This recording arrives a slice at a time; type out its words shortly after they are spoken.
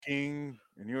king,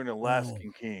 and you're an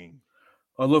Alaskan king.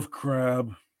 I love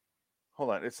crab.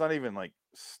 Hold on, it's not even like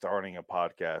starting a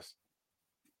podcast.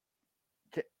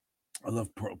 I love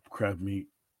crab meat.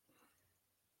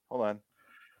 Hold on.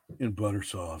 In butter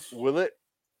sauce. Will it?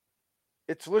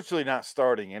 It's literally not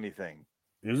starting anything.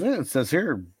 Is it? It says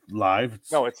here live.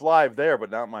 No, it's live there, but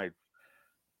not my.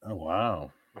 Oh,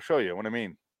 wow. I'll show you what I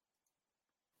mean.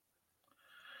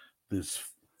 This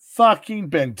fucking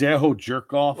Bandejo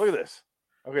jerk off. Look at this.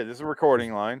 Okay, this is a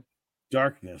recording line.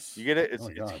 Darkness. You get it?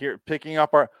 It's here picking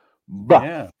up our. Bah,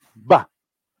 yeah. Bah.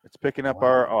 It's picking up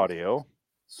our audio.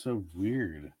 So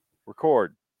weird.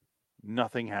 Record.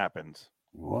 Nothing happens.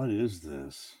 What is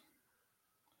this?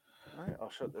 All right, I'll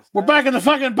shut this. We're back in the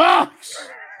fucking box.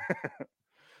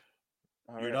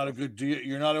 Right. You're not a good deity.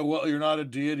 You're not a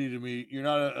deity to me. You're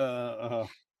not a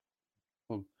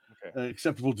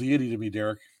acceptable deity to me,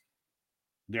 Derek.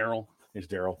 Daryl. It's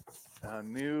Daryl.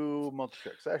 New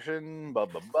multi-track session. Blah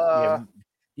blah blah.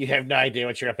 You have no idea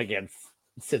what you're up against.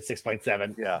 Sid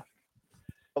 6.7. Yeah.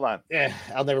 Hold on. Yeah,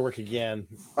 I'll never work again.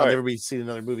 I'll never be seeing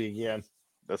another movie again.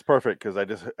 That's perfect because I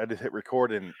just hit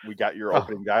record and we got your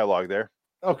opening dialogue there.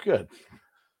 Oh, good.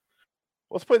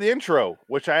 Let's play the intro,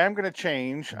 which I am going to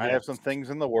change. Yes. I have some things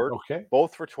in the works,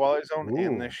 both for Twilight Zone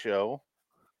and this show.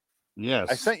 Yes.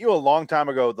 I sent you a long time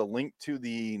ago the link to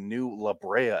the new La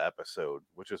Brea episode,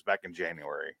 which was back in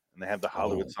January, and they have the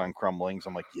Hollywood sign crumbling. So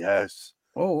I'm like, yes.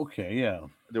 Oh, okay, yeah.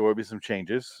 There will be some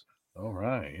changes. All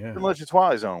right, yeah. Similar to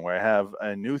Twilight Zone, where I have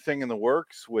a new thing in the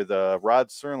works with Rod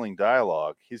Serling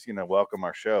dialogue. He's going to welcome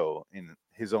our show in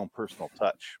his own personal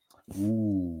touch.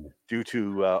 Ooh. Due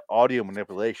to audio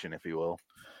manipulation, if you will.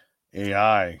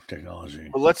 AI technology.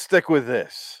 But let's stick with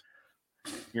this.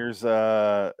 Here's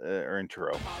our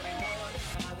intro.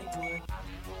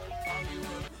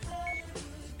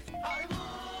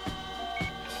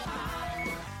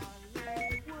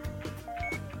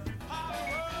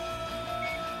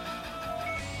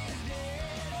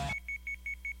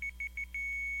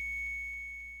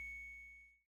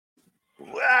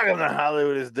 Welcome to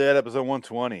Hollywood is Dead, episode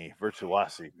 120,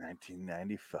 Virtuosity,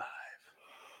 1995.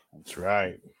 That's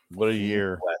right. What a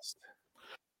year. West.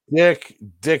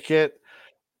 Dickett.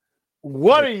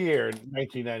 What a year,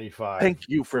 1995. Thank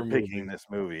you for picking this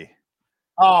movie.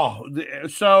 Oh,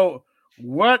 so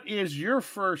what is your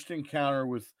first encounter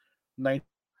with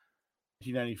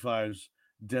 1995's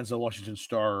Denzel Washington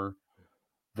star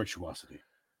Virtuosity?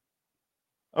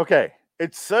 Okay.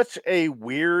 It's such a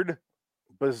weird,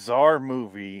 bizarre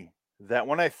movie that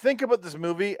when I think about this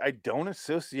movie, I don't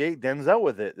associate Denzel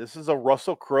with it. This is a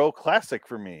Russell Crowe classic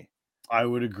for me. I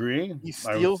would agree. He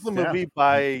steals the movie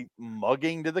by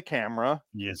mugging to the camera.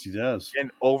 Yes, he does.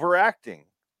 And overacting.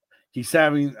 He's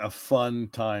having a fun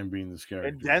time being this character.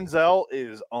 And Denzel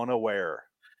is unaware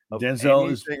of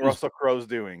anything Russell Crowe's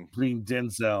doing. Being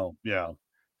Denzel, yeah.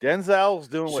 Denzel's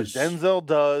doing what Denzel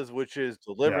does, which is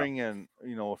delivering a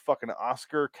fucking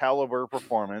Oscar caliber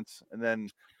performance. And then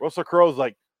Russell Crowe's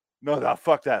like, no,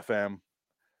 fuck that, fam.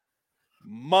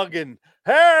 Mugging,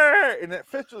 hey, and it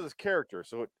fits with his character,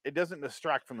 so it doesn't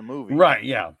distract from the movie. Right,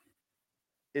 yeah.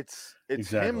 It's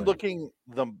him looking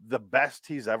the best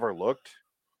he's ever looked.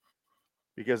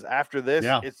 Because after this,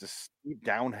 it's a steep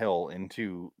downhill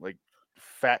into like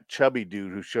fat chubby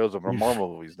dude who shows up in Marvel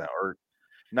movies now, or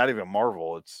not even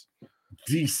Marvel, it's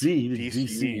DCU.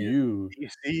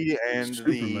 DC and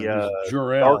Superman,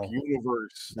 the Dark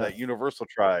Universe that Universal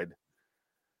tried.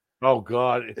 Oh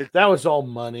God, that was all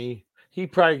money. He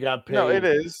probably got paid. No, it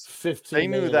is $15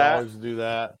 million to do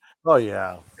that. Oh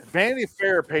yeah, Vanity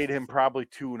Fair paid him probably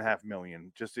 $2.5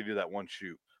 million just to do that one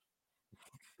shoot.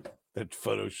 That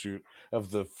photo shoot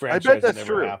of the franchise. I bet that's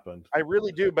never happened. I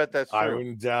really do bet that's true. I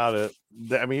wouldn't doubt it.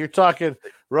 I mean, you're talking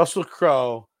Russell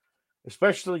Crowe,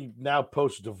 especially now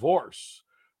post divorce.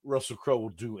 Russell Crowe will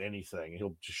do anything.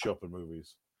 He'll just show up in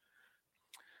movies.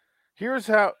 Here's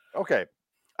how. Okay.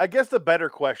 I guess the better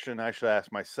question I should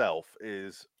ask myself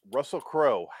is, Russell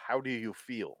Crowe, how do you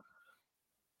feel?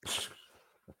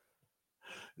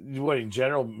 What, in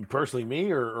general, personally,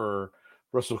 me or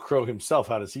Russell Crowe himself,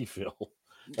 how does he feel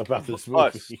about this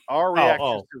movie? Our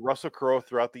reactions to Russell Crowe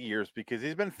throughout the years, because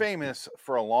he's been famous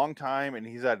for a long time and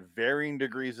he's had varying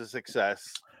degrees of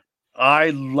success. I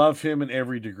love him in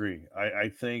every degree. I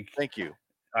think. Thank you.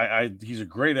 He's a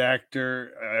great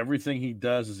actor. Everything he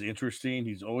does is interesting.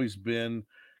 He's always been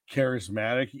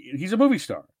charismatic. He's a movie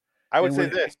star. I would say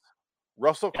this: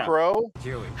 Russell Crowe.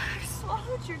 I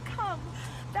swallowed your cum.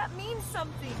 That means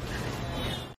something.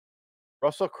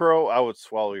 Russell Crowe, I would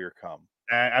swallow your cum.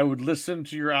 I would listen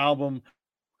to your album.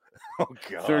 Oh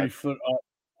God, 30 Foot Up.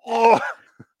 Oh,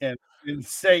 and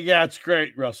say, yeah, it's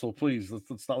great, Russell. Please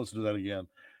let's not listen to that again.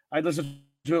 I'd listen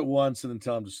to it once and then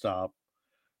tell him to stop.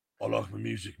 I like my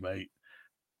music, mate.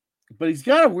 But he's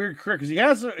got a weird career because he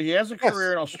has a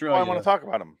career in Australia. I want to talk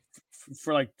about him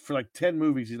for like 10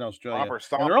 movies in Australia. Whopper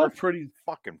Stomper, and they're all pretty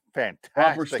fucking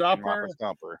fantastic. Whopper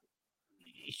Stomper.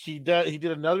 He did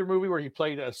another movie where he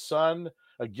played a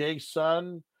gay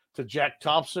son to Jack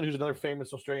Thompson, who's another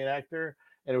famous Australian actor,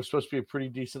 and it was supposed to be a pretty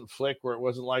decent flick where it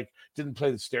wasn't didn't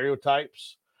play the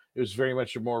stereotypes. It was very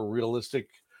much a more realistic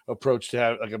approach to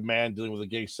have like a man dealing with a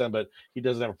gay son, but he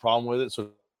doesn't have a problem with it,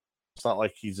 so it's not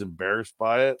like he's embarrassed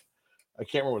by it. I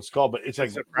can't remember what it's called, but it's like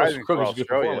surprising for a good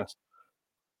performance.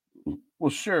 Well,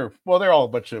 sure. Well, they're all a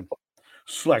bunch of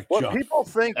slack. What people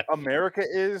think America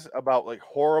is about like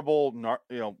horrible,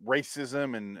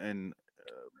 racism and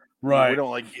right. We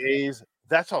don't like gays.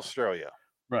 That's Australia.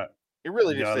 Right. It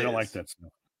really just they is. don't like that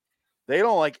stuff. They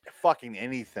don't like fucking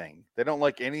anything. They don't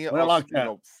like any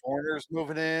foreigners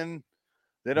moving in.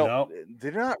 They don't. Nope. They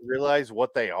do not realize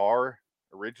what they are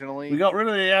originally. We got rid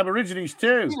of the Aborigines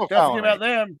too. Don't forget about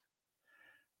them.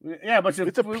 Yeah, but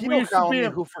it's a penal colony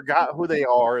who forgot who they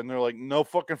are, and they're like, no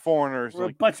fucking foreigners. We're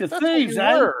a bunch of thieves,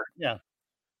 eh? Yeah,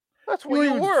 that's what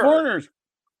you were. Foreigners.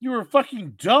 You were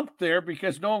fucking dumped there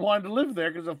because no one wanted to live there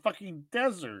because of fucking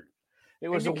desert. It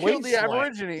was a wasteland. The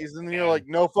Aborigines, and then you're like,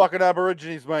 no fucking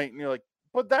Aborigines, mate. And you're like,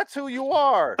 but that's who you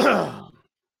are.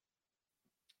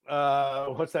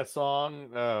 What's that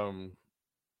song?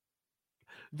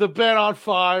 The Bed on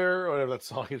Fire, or whatever that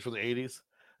song is from the 80s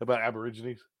about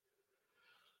Aborigines.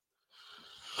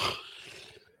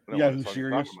 Yahoo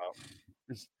Serious.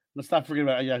 Let's not forget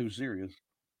about Yahoo Serious.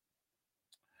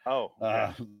 Oh,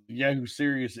 okay. Yahoo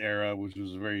Serious era, which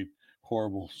was a very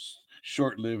horrible,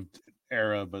 short-lived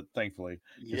era, but thankfully,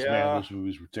 those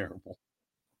movies were terrible.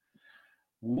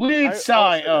 Young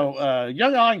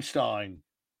Einstein.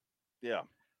 Yeah.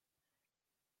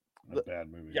 A bad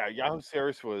movie. Yeah, Yahoo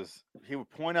Serious he would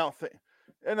point out things.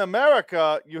 In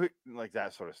America, you like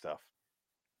that sort of stuff.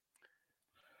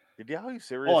 Did Yahoo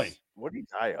Serious? What did he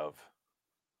die of?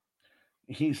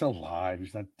 He's alive.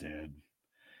 He's not dead.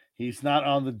 He's not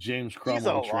on the James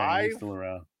Cromwell train. He's still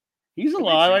around. He's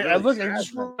alive.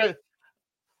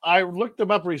 I looked him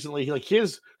up recently.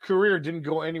 His career didn't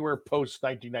go anywhere post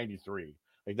 1993.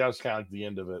 That was kind of the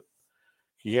end of it.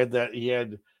 He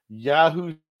had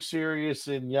Yahoo Serious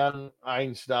and Young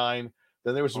Einstein.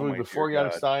 Then there was a movie before Young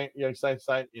Einstein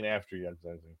and after Young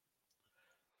Einstein.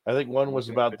 I think one was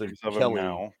about the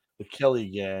Kelly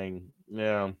gang.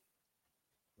 Yeah.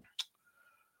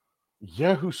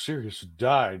 Yahoo Serious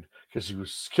died because he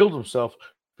killed himself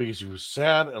because he was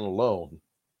sad and alone.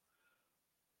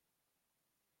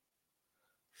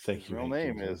 Thank you. His real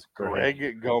name is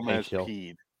Greg Gomez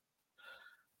Peed.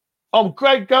 Oh,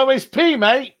 Greg Gomez P,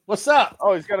 mate. What's up?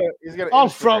 Oh, he's got an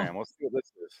Instagram. Let's see what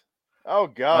this is. Oh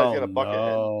God, he's got a bucket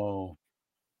head. Oh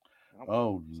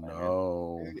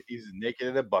no. He's naked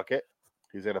in a bucket.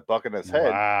 He's got a bucket in his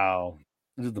head. Wow.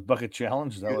 Is it the bucket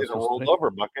challenge? Is that he's a rolled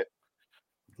over bucket.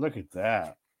 Look at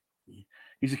that.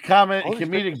 He's a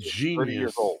comedic genius. 30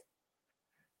 years old.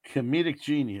 Comedic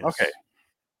genius. Okay.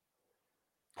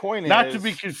 Point not to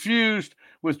be confused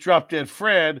with Drop Dead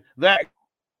Fred, that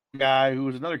guy who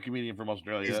was another comedian from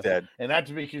Australia. He's dead. And not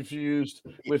to be confused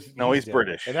with he's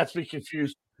British. And not to be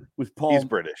confused with Paul. He's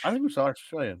British. I think he was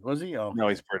Australian. Was he? Oh, no,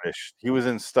 he's British. He was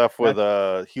in stuff with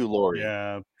Hugh Laurie.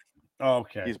 Yeah.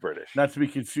 Okay. He's British. Not to be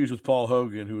confused with Paul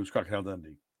Hogan, who was Crocodile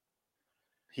Dundee.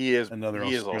 He is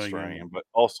Australian, but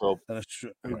also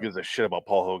who gives a shit about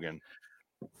Paul Hogan?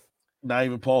 Not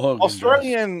even Paul Hogan.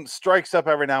 Australian strikes up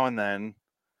every now and then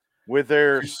with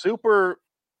their super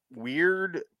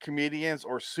weird comedians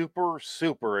or super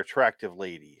attractive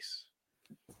ladies.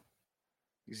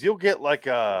 You'll get like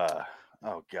Xena.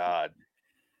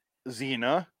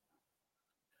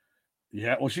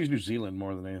 Yeah, well, she's New Zealand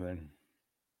more than anything.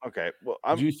 Okay, well,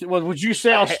 would you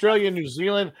say Australia and New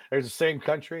Zealand are the same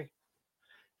country?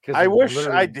 I wish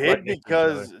I did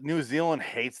because New Zealand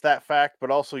hates that fact, but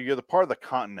also you're the part of the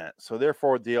continent, so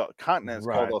therefore the continent is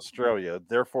called Australia.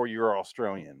 Therefore, you're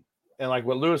Australian. And like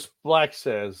what Lewis Black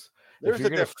says, if you're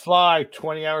going to fly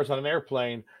 20 hours on an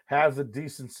airplane, have the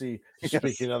decency to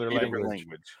speak another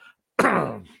language.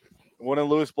 One of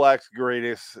Lewis Black's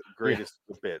greatest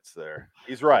bits there.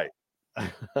 He's right.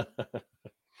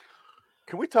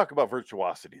 Can we talk about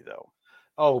virtuosity, though?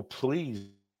 Oh, please.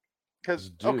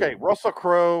 Because, okay, Russell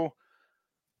Crowe,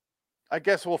 I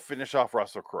guess we'll finish off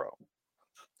Russell Crowe.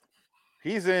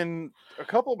 He's in a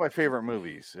couple of my favorite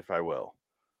movies, if I will.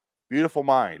 Beautiful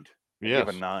Mind. I give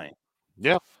a 9.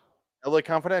 Yeah. LA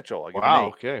Confidential. I give an 8.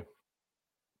 Okay.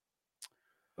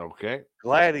 Okay.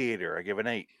 Gladiator. I give an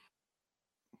 8.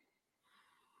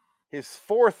 His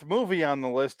fourth movie on the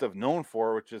list of known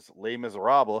for, which is Les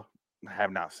Miserables, I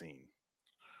have not seen.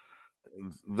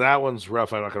 That one's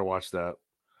rough. I'm not going to watch that.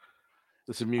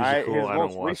 It's a musical. His I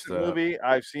most don't watch recent that. movie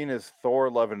I've seen is Thor: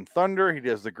 Love and Thunder. He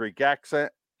does the Greek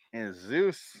accent and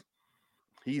Zeus.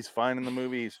 He's fine in the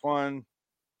movie. He's fun.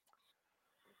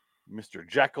 Mr.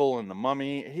 Jekyll and the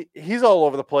Mummy. He's all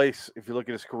over the place. If you look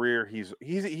at his career,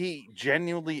 he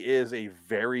genuinely is a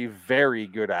very, very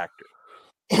good actor.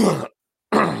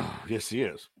 Yes, he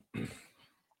is.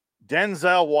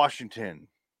 Denzel Washington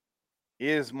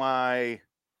is my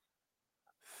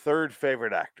third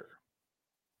favorite actor.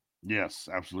 Yes,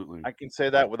 absolutely. I can say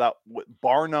that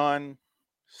bar none.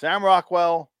 Sam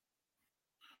Rockwell.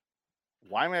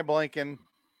 Why am I blanking?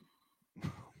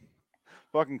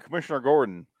 Fucking Commissioner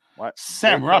Gordon. What?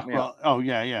 Sam Rockwell. Oh,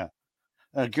 yeah.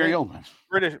 Gary Oldman.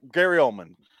 Gary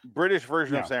Oldman. British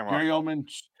version of Sam Rockwell. Gary Oldman.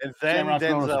 And then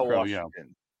Denzel Washington. Yeah.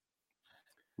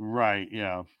 Right,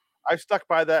 yeah. I've stuck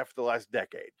by that for the last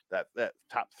decade. That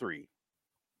top three.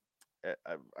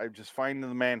 I just find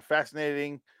the man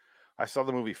fascinating. I saw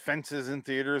the movie Fences in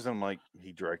theaters. And I'm like,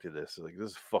 he directed this. Like,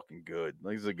 this is fucking good.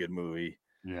 Like, this is a good movie.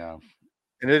 Yeah.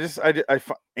 And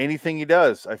anything he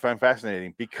does, I find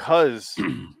fascinating because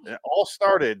it all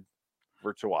started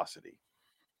Virtuosity.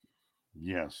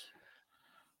 Yes.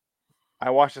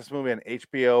 I watch this movie on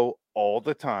HBO all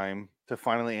the time to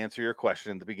finally answer your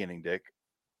question at the beginning, Dick.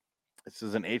 This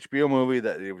is an HBO movie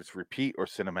that it was repeat or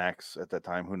Cinemax at that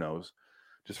time. Who knows?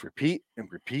 Just repeat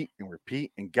and repeat and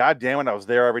repeat. And God damn it, I was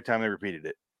there every time they repeated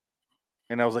it.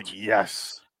 And I was like,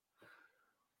 yes.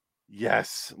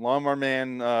 Yes. Lawnmower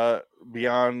Man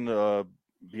Beyond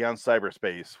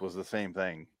Cyberspace was the same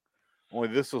thing. Only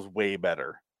this was way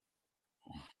better.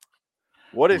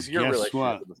 What is your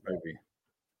relationship with this movie?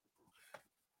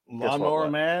 Lawnmower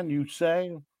Man, you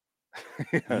say?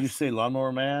 Yes. You say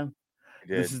Lawnmower Man?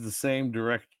 This is the same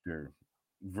director.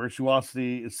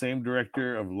 Virtuosity is the same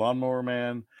director of Lawnmower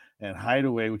Man and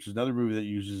Hideaway, which is another movie that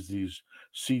uses these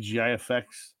CGI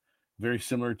effects, very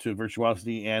similar to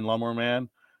Virtuosity and Lawnmower Man,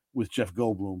 with Jeff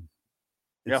Goldblum.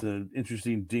 It's an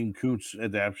interesting Dean Koontz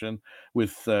adaptation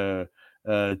with, I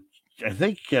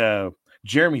think,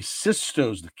 Jeremy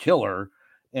Sisto's the killer,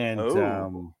 and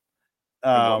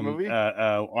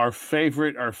our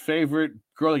favorite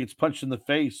girl that gets punched in the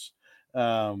face.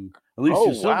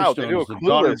 Alicia Silverstone is the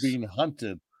daughter being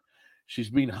hunted. She's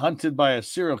being hunted by a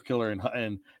serial killer,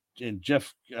 and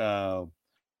Jeff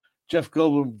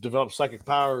Goldblum develops psychic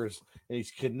powers, and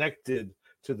he's connected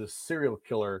to the serial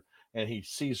killer, and he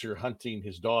sees her hunting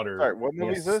his daughter. Sorry, what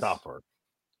movie is this? Stop her.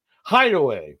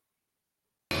 Hideaway.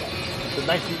 The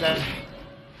 1990.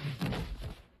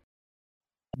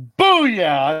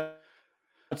 Booyah!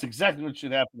 That's exactly what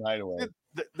should happen to Hideaway.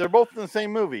 They're both in the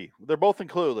same movie. They're both in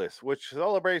Clueless, which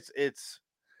celebrates its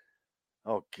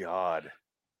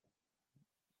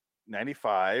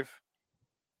 95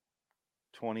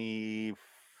 28th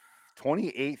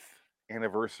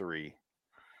anniversary.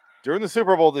 During the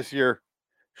Super Bowl this year,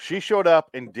 she showed up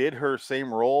and did her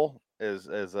same role as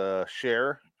a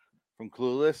Cher from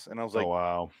Clueless, and I was like, "Oh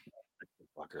wow,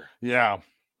 fucker!" Yeah,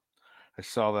 I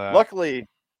saw that. Luckily,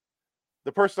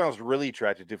 the person I was really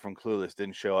attracted to from Clueless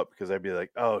didn't show up because I'd be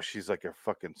like, "Oh, she's like a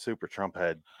fucking super Trump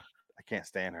head. I can't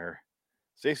stand her."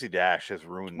 Stacey Dash has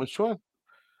ruined. Which one?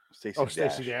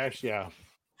 Stacey Dash. Yeah,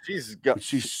 she's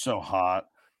so hot.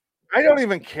 I don't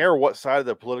even care what side of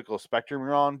the political spectrum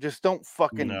you're on. Just don't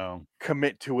fucking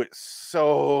commit to it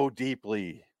so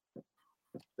deeply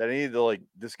that I need to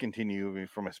discontinue me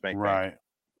from a spank. Right.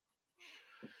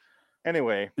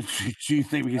 Anyway, do you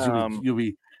think because you'll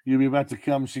be about to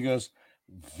come? She goes,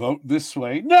 vote this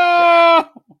way. No,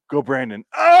 go Brandon.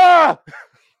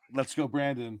 Let's go,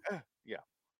 Brandon. Yeah.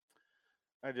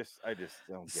 I just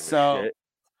don't give a shit.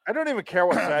 I don't even care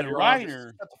what side you're on. Just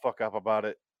shut the fuck up about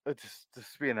it.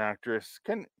 Just be an actress.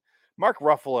 Mark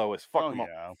Ruffalo is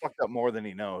fucked up more than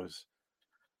he knows.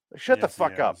 Shut the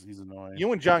fuck up. He's annoying.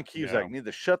 You and John Cusack need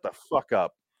to shut the fuck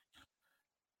up.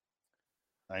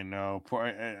 I know.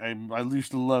 I used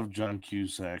to love John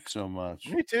Cusack so much.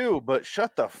 Me too, but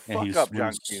shut the fuck up,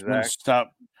 John Cusack.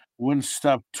 Wouldn't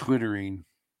stop twittering.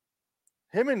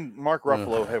 Him and Mark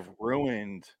Ruffalo have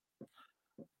ruined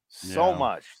so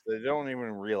much they don't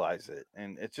even realize it,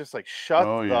 and it's just like shut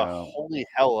holy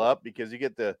hell up, because you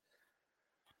get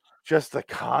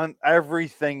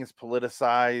everything is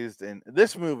politicized, and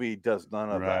this movie does none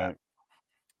of that.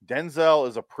 Denzel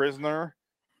is a prisoner.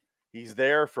 He's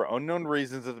there for unknown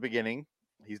reasons at the beginning.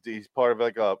 He's part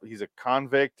of he's a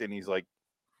convict, and he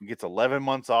gets 11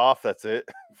 months off. That's it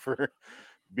for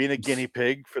being a guinea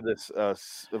pig for this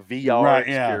VR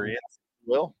experience.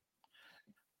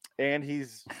 And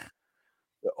he's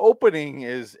The opening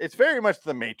it's very much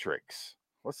the Matrix.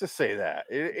 Let's just say that.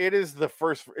 It is the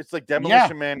first, it's like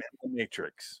Demolition Man and the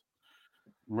Matrix.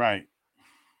 Right.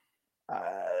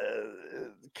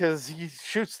 Because he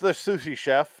shoots the sushi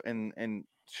chef and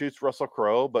shoots Russell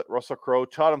Crowe, but Russell Crowe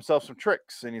taught himself some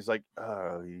tricks, and he's like,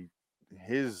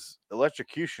 his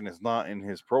electrocution is not in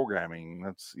his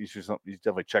programming. You should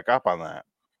definitely check up on that.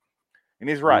 And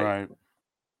he's right.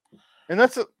 And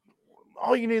that's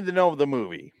all you need to know of the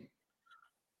movie.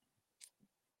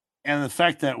 And the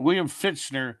fact that William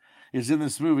Fichtner is in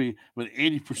this movie, but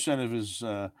 80% of his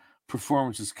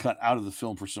performance is cut out of the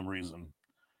film for some reason.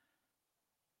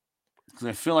 Because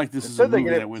I feel like this is a movie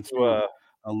that went through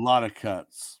a lot of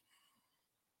cuts.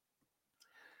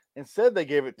 Instead, they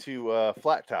gave it to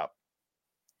Flat Top.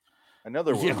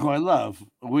 Another one. Yeah, who I love.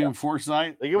 William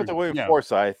Forsythe. They give it to William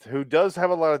Forsythe, who does have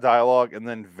a lot of dialogue and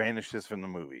then vanishes from the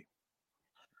movie.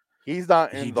 He's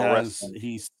not in the rest.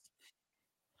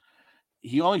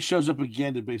 He only shows up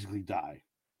again to basically die.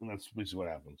 And that's basically what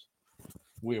happens.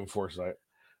 William Forsythe.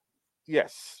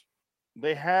 Yes.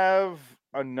 They have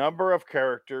a number of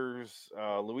characters.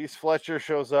 Louise Fletcher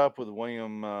shows up with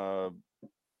William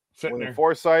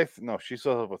Forsythe. No, she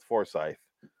shows up with Forsythe.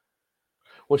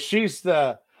 Well, she's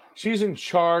in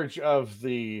charge of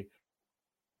the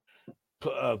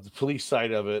police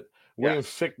side of it. William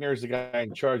Fichtner is the guy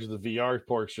in charge of the VR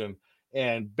portion.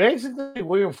 And basically,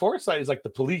 William Forsythe is like the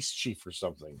police chief or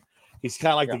something. He's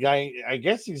kind of like the guy, I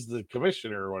guess he's the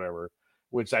commissioner or whatever,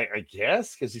 which I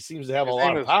guess, because he seems to have a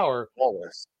lot of power.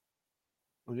 Wallace.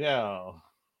 Yeah.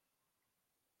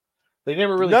 They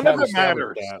never really None of it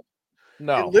matters. That.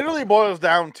 No. It literally boils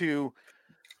down to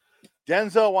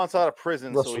Denzel wants out of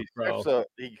prison, so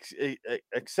he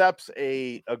accepts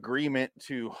a agreement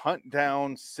to hunt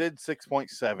down Sid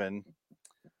 6.7,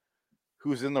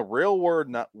 who's in the real world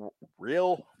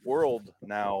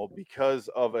now because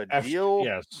of a deal.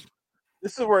 Yes.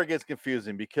 This is where it gets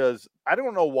confusing, because I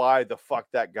don't know why the fuck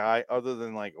that guy, other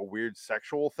than like a weird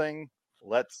sexual thing,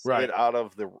 lets Sid out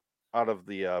of the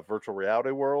virtual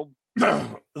reality world.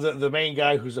 the main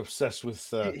guy who's obsessed with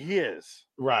he is.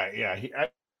 Right, yeah.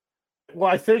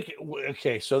 I think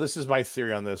so this is my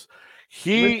theory on this.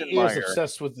 He is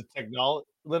obsessed with the technology.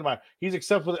 He's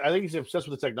obsessed with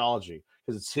the technology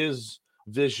because it's his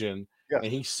vision, and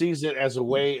he sees it as a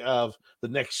way of the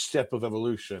next step of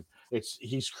evolution.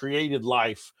 He's created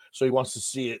life, so he wants to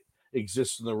see it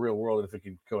exist in the real world if it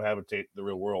can cohabitate in the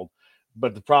real world.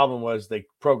 But the problem was they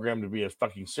programmed to be a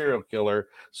fucking serial killer,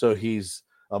 so he's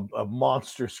a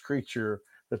monstrous creature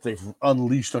that they've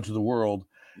unleashed onto the world.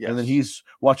 Yes. And then he's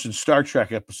watching Star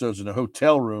Trek episodes in a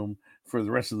hotel room for the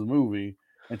rest of the movie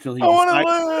until he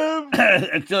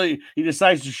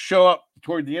decides to show up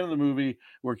toward the end of the movie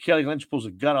where Kelly Lynch pulls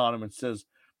a gun on him and says,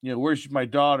 where's my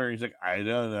daughter? And he's like, I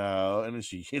don't know. And then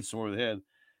she hits him over the head.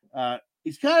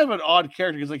 He's kind of an odd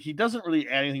character because he doesn't really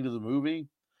add anything to the movie.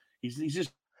 He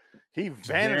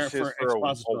vanishes for a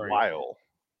while.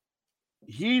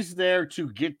 He's there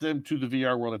to get them to the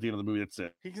VR world at the end of the movie. That's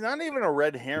it. He's not even a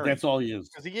red herring. That's all he is.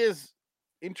 Because he is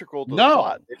integral to the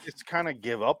plot. They just kind of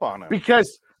give up on him.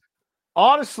 Because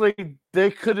honestly,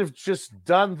 they could have just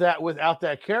done that without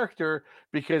that character,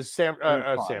 because Sam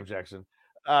Jackson,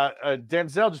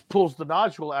 Denzel just pulls the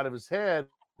nodule out of his head.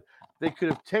 They could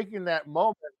have taken that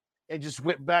moment and just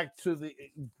went back to the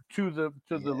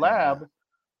lab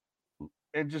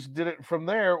and just did it from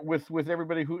there with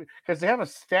everybody because they have a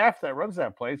staff that runs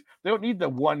that place. They don't need the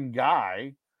one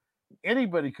guy.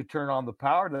 Anybody could turn on the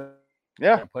power to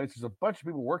that place. There's a bunch of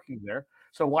people working there.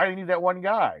 So why do you need that one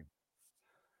guy?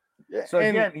 Yeah, so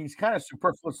again, he's kind of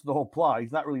superfluous to the whole plot.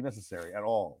 He's not really necessary at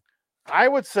all. I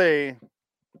would say,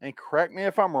 and correct me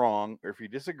if I'm wrong or if you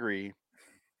disagree,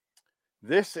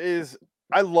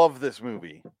 I love this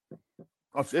movie.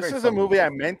 This is a movie I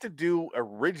meant to do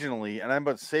originally, and I'm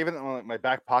about saving it in my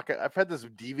back pocket. I've had this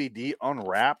DVD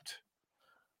unwrapped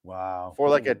for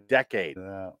like a decade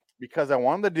because I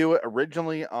wanted to do it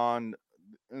originally in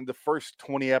the first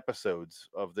 20 episodes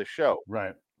of the show.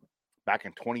 Right. Back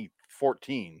in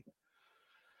 2014.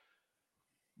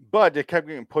 But it kept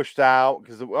getting pushed out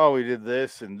because, we did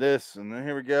this, and then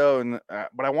here we go. And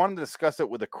but I wanted to discuss it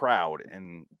with a crowd,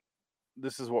 and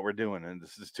this is what we're doing, and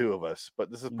this is two of us, but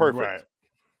this is perfect. Right.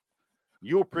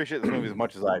 You appreciate this movie as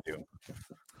much as I do.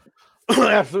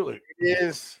 Absolutely.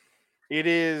 It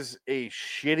is a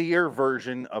shittier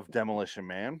version of Demolition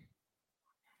Man.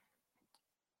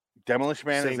 Demolition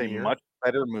Man is a much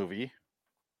better movie.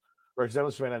 Or is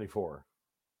Demolition Man 94?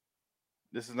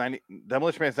 This is 90.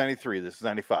 Demolition Man's 93. This is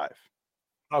 95.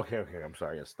 Okay. I'm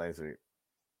sorry. Yes, 93.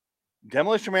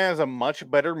 Demolition Man is a much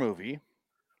better movie.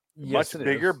 Yes, much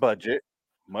bigger budget.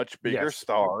 much bigger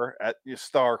star at your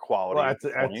star quality. Well, at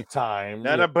the time,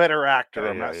 not a better actor.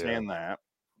 I'm not saying that,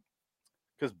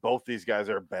 because both these guys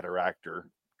are a better actor,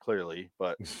 clearly.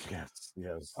 But yes.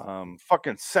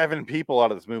 Fucking 7 people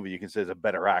out of this movie you can say is a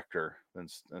better actor than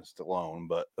Stallone.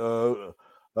 But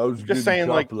I was just saying,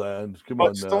 like, Come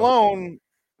on, Stallone,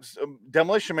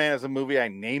 Demolition Man is a movie I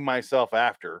named myself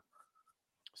after,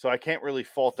 so I can't really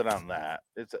fault it on that.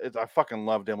 It's I fucking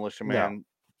love Demolition Man.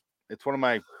 It's one of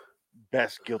my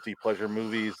best guilty pleasure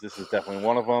movies. This is definitely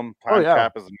one of them. Time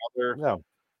Cop is another. Yeah.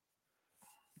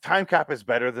 Time Cop is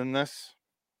better than this.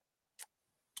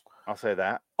 I'll say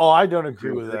that. Oh, I don't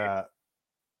agree with that.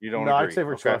 You don't agree? I'd say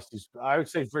Virtuosity's. I would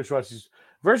say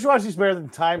Virtuosity's better than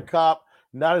Time Cop.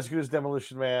 Not as good as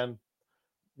Demolition Man.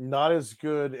 Not as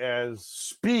good as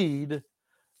Speed.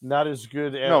 Not as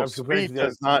good as... No, Speed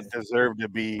does not deserve to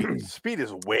be... Speed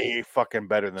is way fucking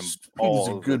better than all.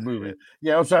 Speed is a good movie.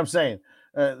 Yeah, that's what I'm saying.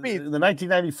 The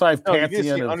 1995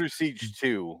 Pantheon Under Siege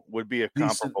 2 would be a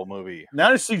comparable movie.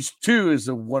 Under Siege 2 is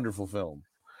a wonderful film.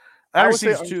 Under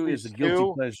Siege 2 is a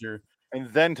guilty pleasure. And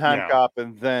then Time Cop,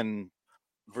 and then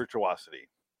Virtuosity.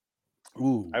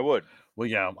 Ooh. I would. Well,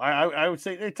 yeah. I would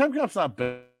say Time Cop's not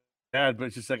bad, but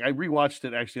it's just like I rewatched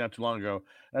it actually not too long ago.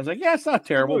 I was like, yeah, it's not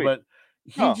terrible, but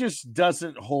he just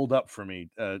doesn't hold up for me,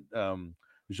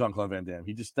 Jean-Claude Van Damme.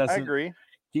 He just doesn't. I agree.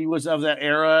 He was of that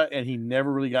era, and he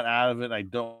never really got out of it. I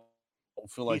don't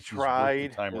feel like he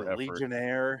tried.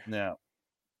 Legionnaire. Yeah.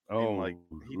 Oh,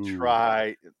 he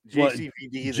tried.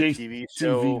 JCVD, the TV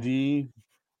show.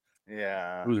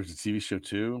 Yeah. Ooh, there's a TV show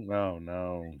too.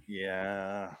 No.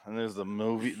 Yeah, and there's the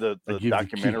movie, the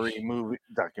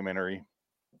documentary.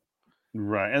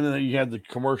 Right, and then you had the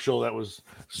commercial that was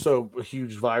a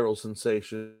huge viral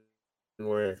sensation,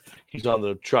 where he's on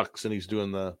the trucks and he's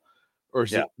doing the, or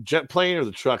is it jet plane or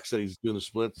the trucks that he's doing the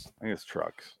splits? I think it's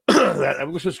trucks.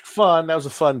 Which was fun. That was a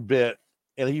fun bit,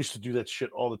 and he used to do that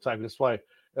shit all the time. That's why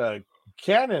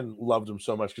Cannon loved him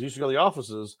so much, because he used to go to the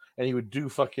offices and he would do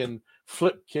fucking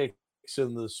flip kicks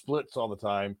in the splits all the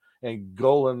time. And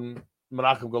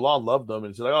Menachem Golan loved them,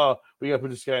 and he's like, "Oh, we got to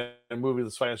put this guy in a movie.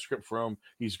 Let's find a script for him.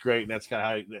 He's great." And that's kind of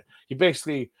how he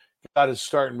basically got his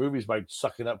start in movies, by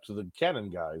sucking up to the Cannon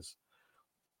guys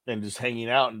and just hanging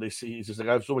out. And he's just like,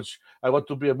 "I have so much. I want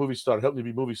to be a movie star. Help me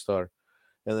be a movie star."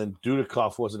 And then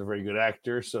Dudikoff wasn't a very good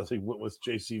actor, so they went with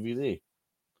JCVD.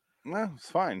 No, it's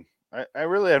fine. I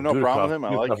really have no problem with him.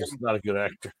 I like him. Not a good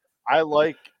actor. I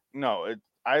like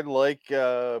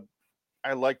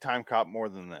Time Cop more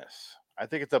than this. I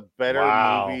think it's a better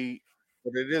movie,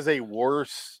 but it is a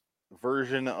worse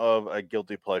version of a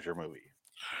guilty pleasure movie.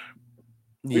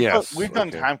 We've done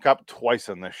Time Cop twice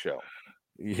on this show.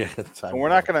 Yeah, and we're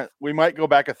not gonna. We might go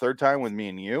back a third time with me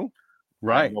and you.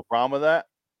 Right, no problem with that.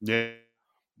 Yeah,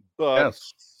 but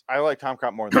I like Time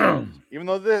Cop more than this. Even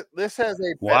though this has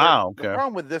a the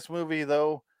problem with this movie,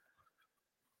 though,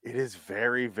 it is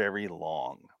very, very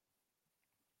long.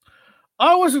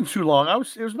 It wasn't too long. It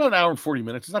was about an hour and 40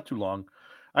 minutes. It's not too long.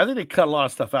 I think they cut a lot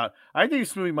of stuff out. I think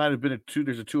this movie might have been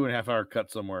there's a 2.5 hour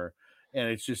cut somewhere, and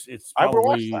it's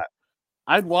probably,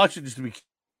 I'd watch it just to be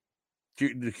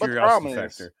the curiosity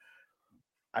factor.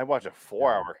 I watch a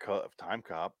 4 hour cut of Time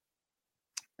Cop.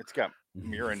 It's got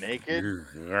Mira naked.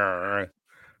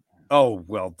 Oh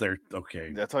well, they're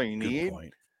okay. That's all you need.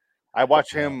 Point. I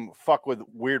watch him fuck with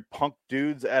weird punk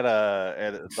dudes at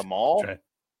the mall.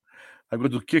 I'm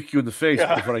going to kick you in the face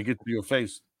before I get to your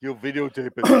face. You'll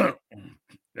videotape it.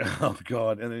 Oh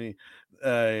God! And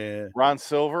then Ron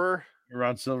Silver.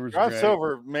 Ron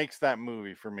Silver makes that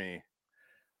movie for me.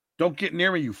 Don't get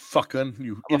near me, you fucking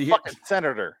you I'm idiot! A fucking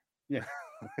senator. Yeah.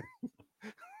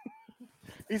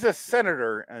 He's a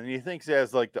senator, and he thinks he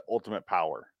has like the ultimate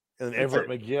power. And Everett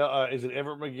McGill, is it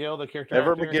Everett McGill, the character?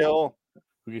 Everett McGill,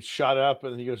 who gets shot up,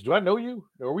 and he goes, "Do I know you?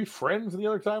 Are we friends in the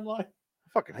other timeline?" I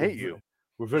fucking hate you.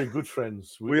 We're very good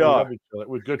friends. We are. Love each other.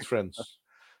 We're good friends.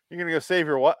 You're gonna go save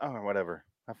your what? Oh, whatever.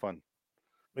 Have fun.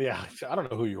 Yeah, I don't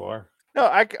know who you are. No,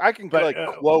 I can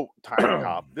quote Time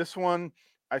Cop. This one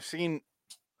I've seen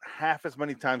half as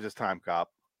many times as Time Cop.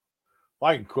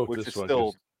 Well, I can quote which this is one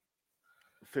still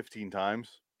 15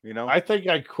 times. You know, I think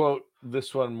I quote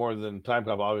this one more than Time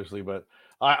Cop, obviously, but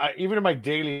I even in my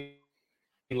daily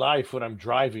life when I'm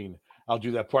driving, I'll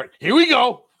do that part. Here we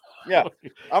go. Yeah,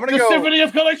 I'm gonna go. Symphony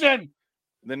of Collision.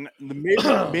 Then the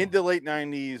mid to late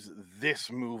 90s,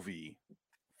 this movie,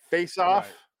 Face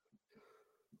Off,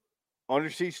 Under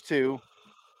Siege 2,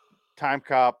 Time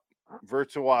Cop,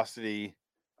 Virtuosity,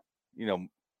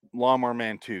 Lawnmower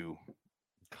Man 2.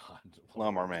 God,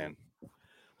 Lawnmower Man.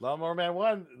 Lawnmower Man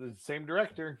 1, the same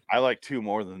director. I like 2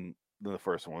 more than than the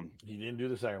first one. He didn't do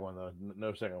the second one though.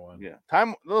 No second one. Yeah,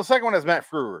 the second one has Matt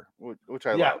Frewer, which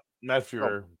I love. Matt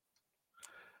Frewer.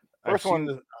 First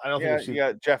one, I don't think you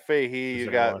got Jeff Fahey, you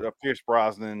got Pierce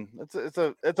Brosnan.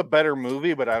 It's a better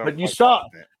movie, but I don't. But you saw.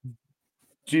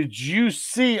 Did you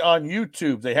see on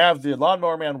YouTube they have the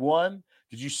Lawnmower Man 1?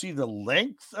 Did you see the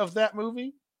length of that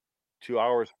movie? 2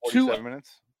 hours, 47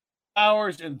 minutes.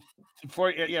 Hours and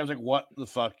 40. Yeah, I was like, what the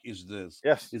fuck is this?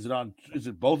 Yes. Is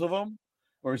it both of them?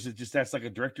 Or is it just that's like a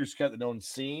director's cut that no one's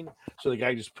seen? So the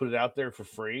guy just put it out there for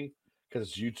free because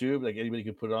it's YouTube. Like anybody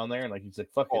can put it on there. And like he's like,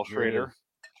 fuck Paul Schrader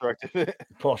directed it.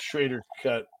 Paul Schrader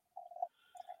cut.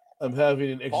 I'm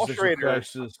having an existential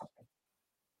crisis.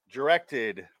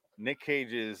 Directed Nick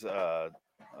Cage's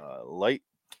light.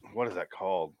 What is that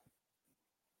called?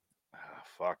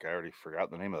 Fuck, I already forgot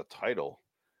the name of the title.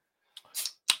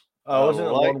 Oh, wasn't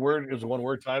it one word? It was a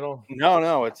one-word title.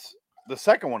 No, it's the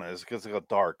second one is because it's called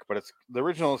Dark, but it's the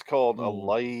original is called A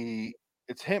Light.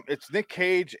 It's him. It's Nick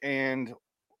Cage and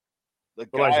the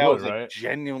guy I was like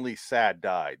genuinely sad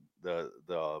died.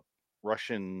 The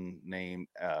Russian name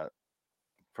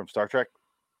from Star Trek.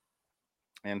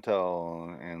 And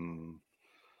what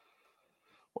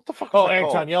the fuck? Oh,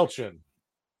 Anton Yelchin.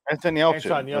 Anton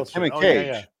Yelchin. Him and Cage.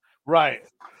 Yeah. Right.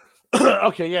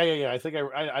 Okay. Yeah. I think.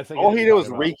 All he did was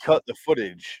recut the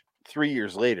footage 3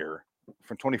 years later,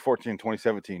 from 2014 and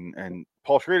 2017. And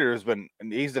Paul Schrader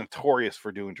he's notorious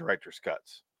for doing director's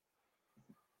cuts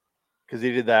because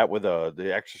he did that with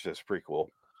the Exorcist prequel,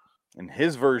 and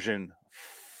his version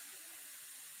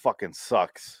fucking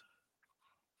sucks.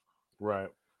 Right.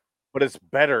 But it's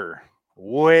better,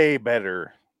 way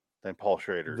better than Paul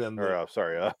Schrader.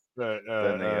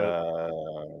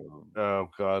 Oh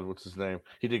God, what's his name?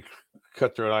 He did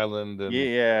Cutthroat Island.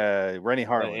 And, Rennie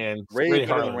Harlan. And way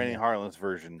better than Rennie Harlan's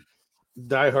version.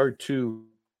 Die Hard 2.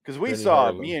 Because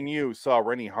me and you saw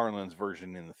Rennie Harlan's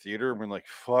version in the theater, and we're like,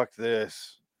 fuck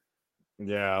this.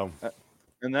 Yeah.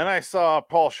 And then I saw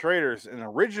Paul Schrader's, and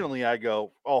originally I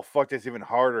go, oh, fuck, that's even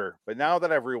harder. But now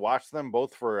that I've rewatched them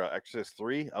both for Exorcist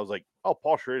 3, I was like, oh,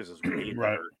 Paul Schrader's is way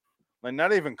better. Like,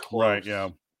 not even close. Right, yeah.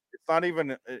 It's not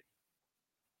even...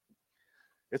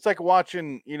 It's like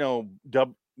watching, the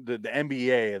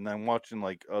NBA and then watching,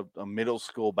 like, a middle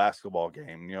school basketball game.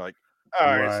 And you're like, all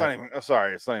right, it's not even...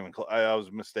 sorry, it's not even close. I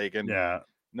was mistaken. Yeah.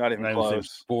 Not even close. Same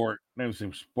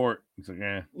sport. It's like,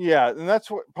 Yeah, and that's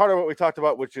part of what we talked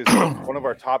about, which is one of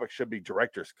our topics should be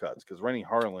director's cuts, because Rennie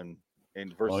Harlan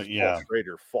versus Paul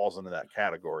Schrader falls into that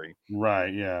category.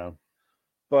 Right, yeah.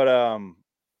 But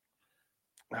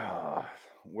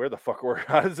where the fuck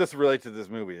how does this relate to this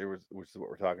movie? Which is what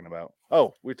we're talking about.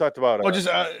 Oh, we talked about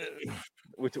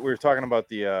we were talking about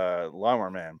the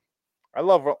Lawnmower Man. I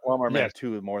love Lawnmower Man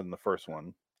 2 more than the first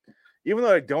one. Even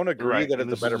though I don't agree that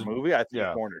it's a better movie, I think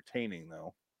it's more entertaining,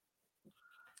 though.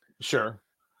 Sure.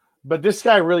 But this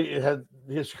guy really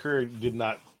his career did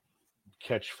not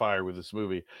catch fire with this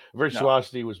movie.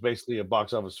 Virtuosity was basically a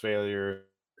box office failure.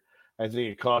 I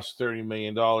think it cost $30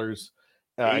 million.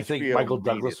 I think Michael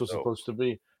Douglas was supposed to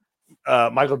be.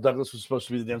 Michael Douglas was supposed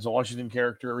to be the Denzel Washington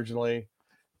character originally.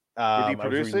 Did he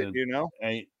produce it? Do you know?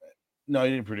 No, he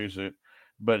didn't produce it.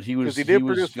 But he was. Because he did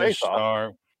produce Face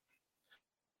Off.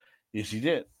 Yes, he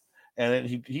did. And then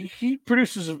he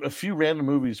produces a few random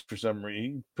movies for some reason.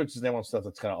 He puts his name on stuff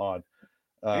that's kind of odd.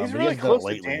 He's really close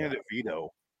to Danny DeVito.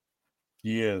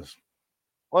 He is.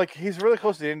 Like, he's really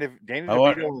close to Danny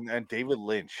DeVito and David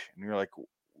Lynch. And you're like,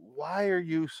 why are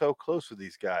you so close with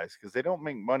these guys? Because they don't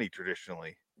make money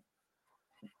traditionally.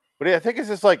 But I think it's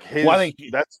just like his. Well,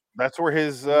 that's where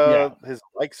his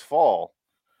likes fall,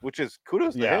 which is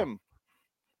kudos to him.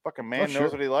 Fucking man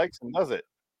knows what he likes and does it.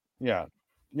 Yeah.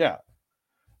 Yeah.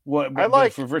 Well,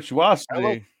 but for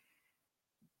Virtuosity,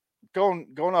 going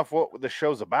off what the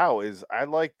show's about is I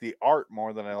like the art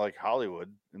more than I like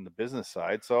Hollywood in the business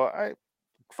side. So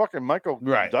fucking Michael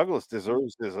Douglas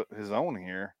deserves his own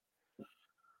here.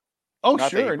 Oh,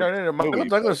 not sure. No. Michael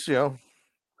Douglas,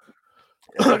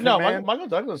 Michael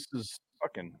Douglas is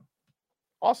fucking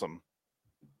awesome.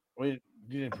 Wait,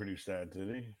 he didn't produce that,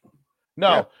 did he?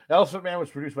 No, Elephant Man was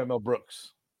produced by Mel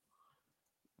Brooks.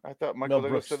 I thought Michael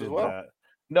Douglas did as well. That.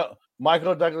 No,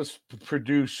 Michael Douglas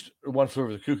produced One Flew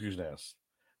Over the Cuckoo's Nest.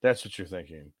 That's what you're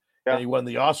thinking. Yeah. And he won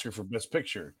the Oscar for Best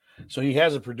Picture. So he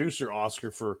has a producer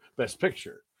Oscar for Best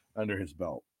Picture under his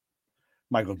belt.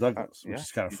 Michael Douglas, which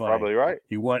is kind of funny. Probably right.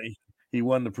 He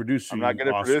won the producer. I'm not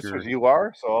going to produce as you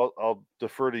are, so I'll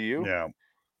defer to you. Yeah.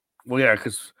 Well, yeah,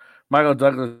 because Michael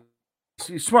Douglas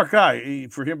He's a smart guy.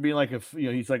 For him being like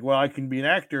he's like, well, I can be an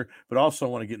actor, but also I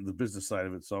want to get into the business side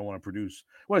of it, so I want to produce.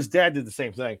 Well, his dad did the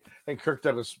same thing, and Kirk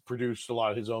Douglas produced a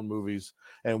lot of his own movies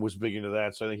and was big into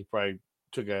that. So I think he probably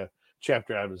took a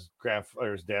chapter out of his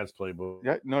dad's playbook.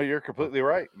 Yeah, no, you're completely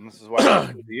right, and this is why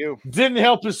I to you. Didn't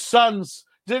help his sons.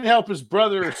 Didn't help his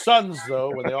brother or sons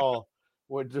though when they all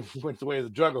went the way of the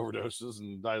drug overdoses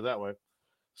and died that way.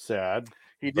 Sad.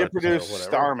 He did produce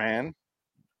Starman.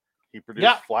 He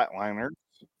produced Flatliners,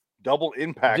 Double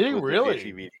Impact. Did he really?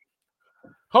 TV.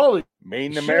 Holy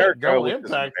Made in America, Double which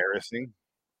Impact. is embarrassing.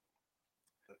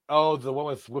 Oh, the one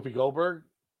with Whoopi Goldberg?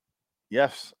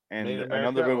 Yes, and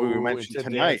another movie we mentioned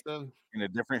tonight in a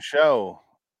different show,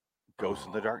 Ghost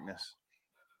in the Darkness.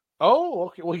 Oh,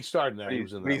 okay. Well, he starred in that.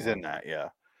 He's in that, yeah.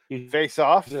 Face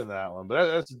Off. He's in that one,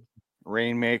 but that's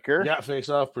Rainmaker. Yeah, Face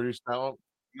Off produced that one.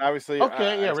 And obviously,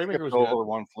 Rainmaker was over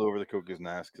One Flew Over the Cuckoo's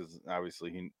Nest because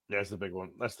obviously that's the big one.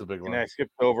 That's the big one. And I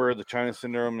skipped over the China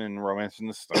Syndrome and Romance in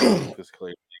the Stone because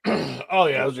clearly. Oh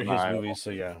yeah, those are his movies. So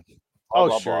yeah.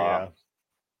 Blah.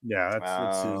 Yeah,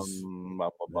 that's his.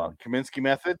 Kaminsky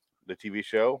Method, the TV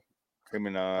show. Him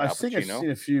and I think I've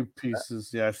seen a few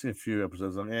pieces. Yeah, I've seen a few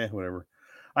episodes. Whatever.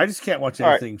 I just can't watch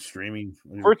anything streaming.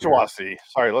 Virtuosity.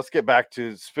 Sorry, let's get back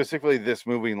to specifically this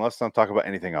movie and let's not talk about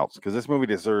anything else because this movie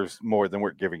deserves more than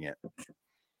we're giving it.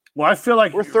 Well, I feel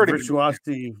like we're 30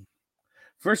 Virtuosity.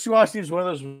 Virtuosity is one of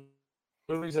those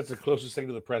movies that's the closest thing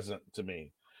to the present to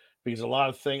me because a lot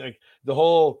of things like the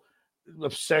whole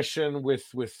obsession with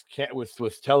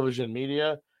television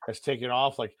media has taken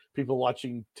off. Like people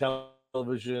watching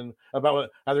television about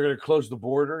how they're going to close the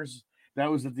borders. That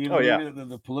was at the end of the movie.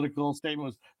 The political statement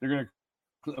was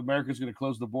America's going to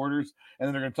close the borders, and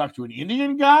then they're going to talk to an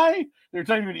Indian guy. They're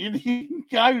talking to an Indian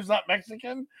guy who's not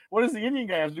Mexican. What does the Indian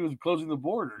guy have to do with closing the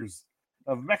borders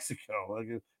of Mexico? Like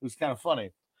it was kind of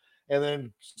funny. And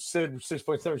then Sid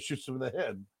 6.7 shoots him in the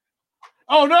head.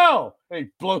 Oh no! And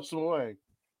he blows him away.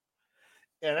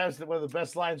 And that's one of the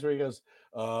best lines where he goes,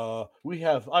 I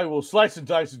will slice and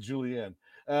dice a julienne.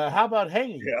 How about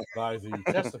hanging by the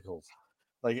testicles?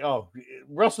 Like,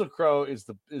 Russell Crowe is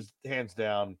hands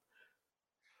down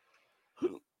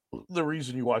the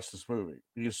reason you watch this movie.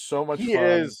 He is so much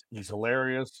fun. He's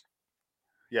hilarious.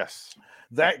 Yes.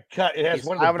 That cut, it has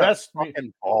one of the best.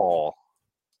 Ball.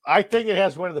 I think it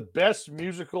has one of the best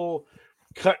musical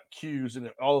cut cues in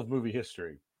all of movie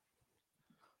history.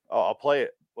 Oh, I'll play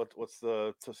it. What's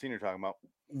the scene you're talking about?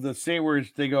 The scene where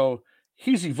they go,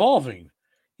 he's evolving.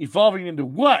 Evolving into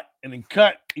what? And then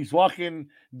cut. He's walking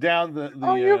down the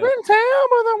you can tell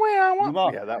by the way I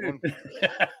want. Yeah, that one.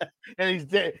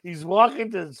 And he's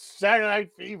walking to Saturday Night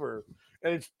Fever,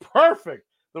 and it's perfect.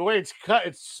 The way it's cut,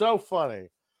 it's so funny,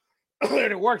 and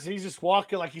it works. He's just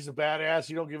walking like he's a badass.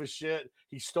 You don't give a shit.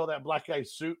 He stole that black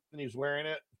guy's suit, and he's wearing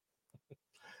it,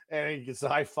 and he gets a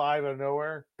high five out of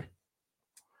nowhere.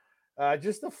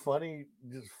 Just a fun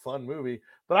movie.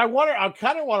 But I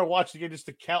kind of want to watch it again just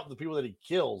to count the people that he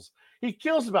kills. He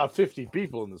kills about 50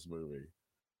 people in this movie.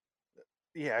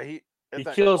 Yeah, he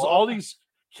kills all these.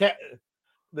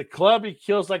 The club, he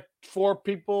kills like 4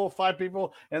 people, 5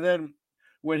 people, and then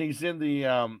when he's in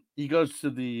the, he goes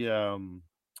to the,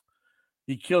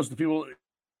 he kills the people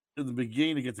in the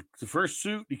beginning to get the first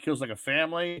suit. He kills like a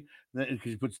family because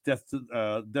he puts death to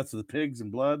the pigs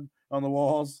and blood on the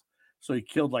walls. So he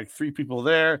killed like 3 people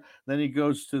there. Then he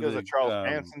goes to the Charles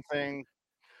Manson thing.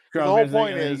 The whole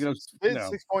point is,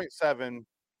 6.7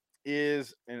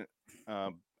 is an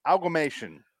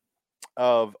amalgamation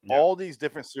of all these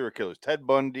different serial killers: Ted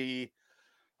Bundy,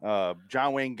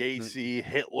 John Wayne Gacy,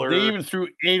 Hitler. They even threw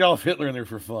Adolf Hitler in there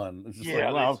for fun. It's just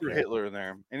they threw Hitler in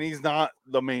there, and he's not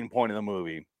the main point of the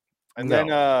movie. And then,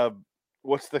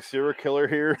 what's the serial killer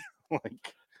here?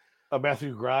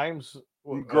 Matthew Grimes.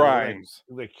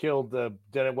 They killed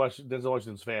Denzel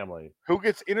Washington's family. Who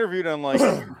gets interviewed on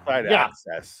Inside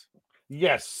Access.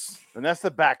 Yes. And that's the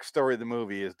backstory of the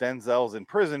movie is Denzel's in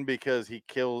prison because he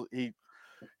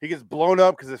gets blown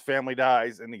up because his family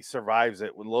dies and he survives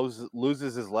it when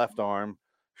loses his left arm,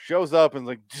 shows up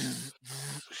and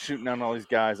shooting down all these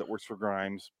guys that works for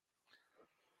Grimes.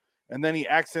 And then he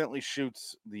accidentally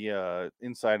shoots the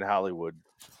Inside Hollywood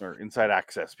or Inside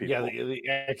Access people. Yeah, the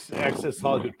Access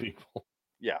Hollywood people.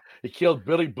 Yeah. He killed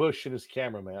Billy Bush and his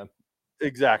cameraman.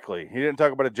 Exactly. He didn't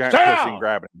talk about a giant pussy and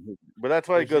grabbing him. But that's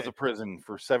why he goes to prison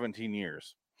for 17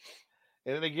 years.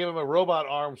 And then they give him a robot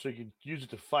arm so he can use it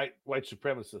to fight white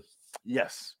supremacists.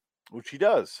 Yes. Which he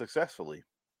does successfully.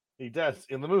 He does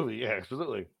in the movie. Yeah,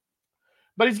 absolutely.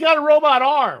 But he's got a robot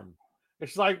arm.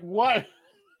 It's like, what?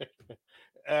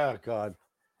 Oh, God.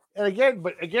 And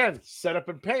again, setup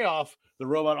and payoff. The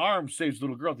robot arm saves the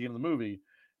little girl at the end of the movie.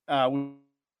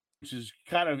 which is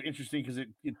kind of interesting because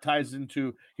it ties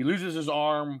into he loses his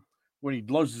arm when he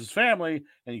loses his family,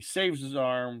 and he saves his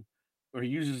arm, or he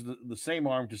uses the same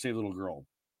arm to save the little girl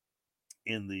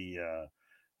in the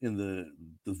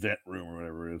vent room or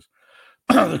whatever it is,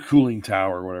 the cooling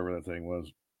tower or whatever that thing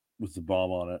was with the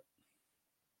bomb on it.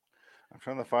 I'm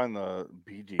trying to find the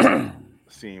BG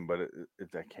scene, but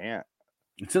I can't.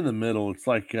 It's in the middle. It's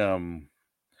like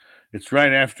it's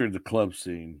right after the club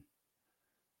scene.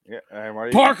 Yeah, I'm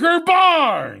already. Parker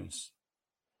Barnes.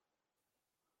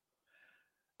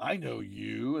 I know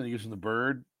you, and he gives him the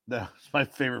bird. That's my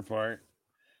favorite part.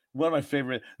 One of my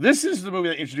favorite. This is the movie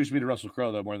that introduced me to Russell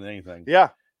Crowe, though, more than anything. Yeah,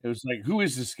 it was like, who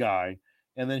is this guy?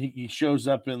 And then he shows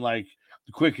up in like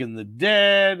The Quick and the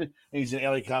Dead. And he's in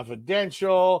LA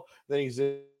Confidential. Then he's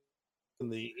in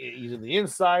the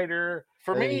Insider.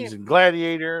 For me, he's in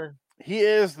Gladiator. He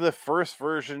is the first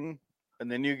version,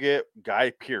 and then you get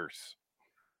Guy Pearce.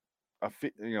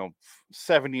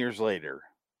 7 years later.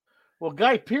 Well,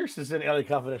 Guy Pearce is in LA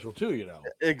Confidential too,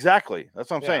 Exactly. That's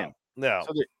what I'm saying. No.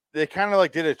 So they kind of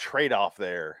like did a trade-off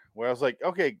there where I was like,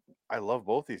 okay, I love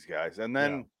both these guys. And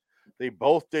then they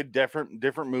both did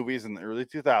different movies in the early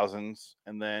 2000s.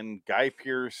 And then Guy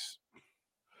Pearce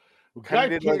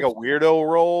kind of did like a weirdo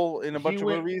role in a bunch of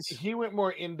movies. He went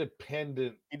more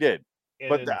independent. He did.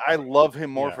 But I love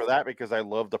him more for that because I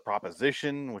love The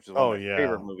Proposition, which is one of my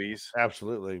favorite movies.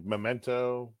 Absolutely.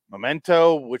 Memento,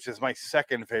 which is my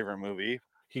second favorite movie.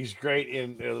 He's great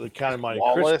in the Count of Monte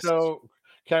Cristo.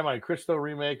 Count of Monte Cristo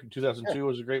remake in 2002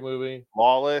 was a great movie.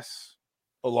 Lawless.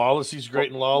 Lawless, he's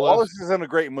great in Lawless. Lawless isn't a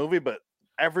great movie, but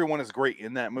everyone is great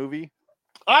in that movie.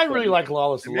 I really like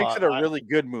Lawless. It makes it a really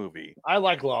good movie. I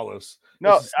like Lawless.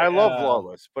 No, I love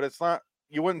Lawless, but it's not.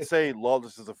 You wouldn't say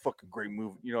Lawless is a fucking great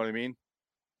movie. You know what I mean?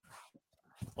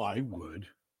 I would.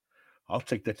 I'll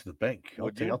take that to the bank. I'll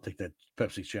take that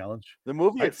Pepsi challenge. The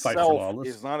movie itself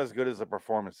is not as good as the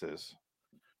performances.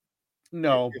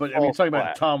 No, but I mean, talking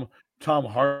about Tom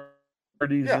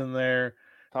Hardy's in there.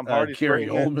 Tom Hardy's Carey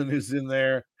Oldman is in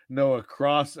there. Noah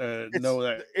Cross. Characters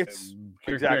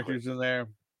in there.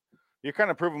 You're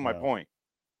kind of proving my point.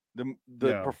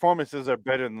 The performances are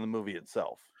better than the movie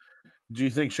itself. Do you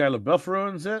think Shia LaBeouf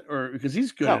ruins it, or because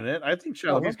he's good in it? I think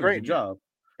Shia LaBeouf does a good job.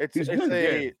 It's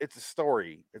a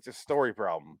story. It's a story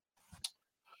problem.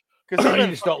 Because you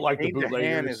just don't like the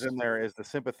bootleggers. Is in there as the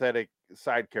sympathetic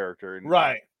side character, and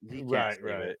right.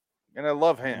 It. And I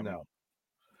love him. No.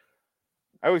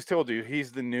 I always told you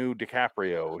he's the new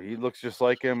DiCaprio. He looks just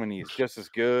like him, and he's just as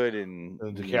good. And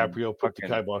DiCaprio put the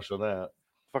kibosh on that.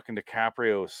 Fucking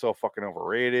DiCaprio is so fucking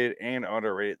overrated and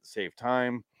underrated at the same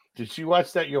time. Did you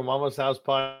watch that Your Mama's House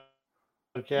podcast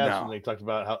when they talked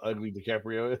about how ugly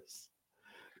DiCaprio is?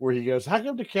 Where he goes, how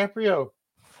come DiCaprio?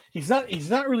 He's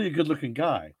not really a good looking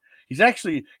guy. He's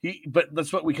actually but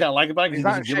that's what we kind of like about him. He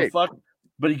doesn't give a fuck.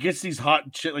 But he gets these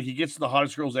hot shit, like he gets the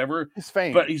hottest girls ever. His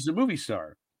fame. But he's a movie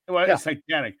star. Well, it's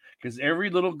Titanic, because every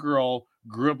little girl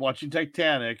grew up watching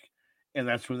Titanic, and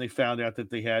that's when they found out that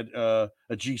they had a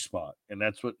G spot, and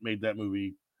that's what made that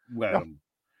movie wet him.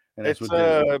 And that's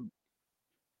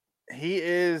he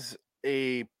is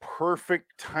a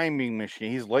perfect timing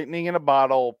machine. He's lightning in a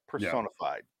bottle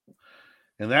personified.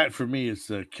 And that for me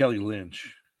is Kelly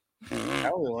Lynch.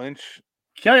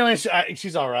 Kelly Lynch,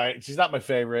 she's all right. She's not my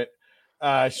favorite.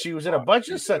 She was in a bunch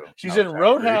of stuff. She's in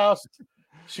Roadhouse.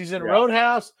 She's in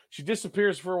Roadhouse. She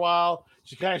disappears for a while.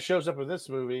 She kind of shows up in this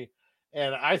movie,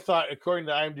 and I thought, according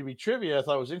to IMDb trivia, I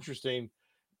thought it was interesting.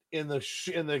 In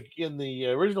the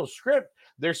original script,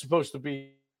 they're supposed to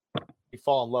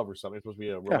fall in love or something. It's supposed to be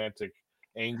a romantic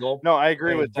angle. No, I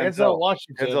agree with Denzel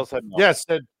Washington. Denzel said no. Yes,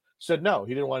 said no.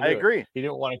 He didn't want to. I agree. He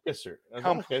didn't want to kiss her.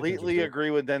 Completely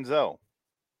agree with Denzel.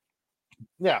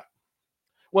 Yeah.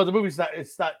 Well, the movie's not.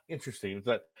 It's not interesting. It's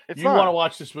that you want to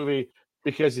watch this movie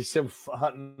because he's him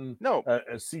hunting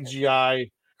a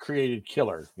CGI created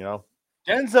killer. You know,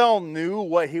 Denzel knew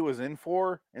what he was in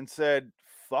for and said,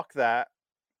 "Fuck that.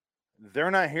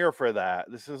 They're not here for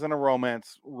that. This isn't a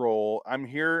romance role. I'm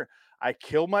here. I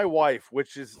killed my wife,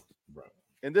 which is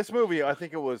in this movie. I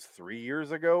think it was 3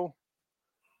 years ago,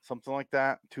 something like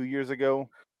that. 2 years ago,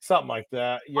 something like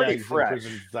that. Yeah, he's in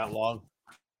prison that long.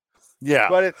 Yeah,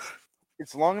 but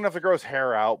it's long enough to grow his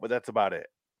hair out, but that's about it.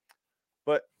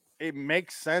 But it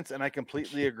makes sense, and I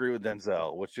completely agree with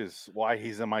Denzel, which is why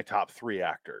he's in my top 3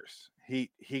 actors. He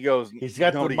goes. He's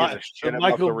got the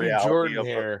Michael B. Jordan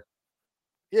hair.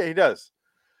 Yeah, he does.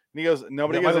 And he goes,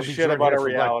 nobody gives a shit about a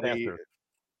reality.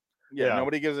 Yeah,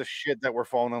 nobody gives a shit that we're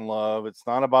falling in love. It's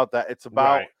not about that. It's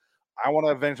about I want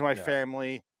to avenge my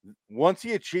family. Once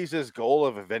he achieves his goal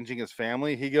of avenging his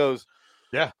family, he goes,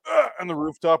 on the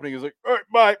rooftop, and he was like, "All right,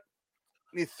 bye."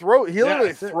 And he literally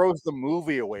that's it. throws the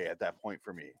movie away at that point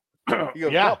for me. He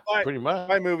goes, Yeah, "Well, bye, pretty much.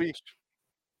 bye, movie."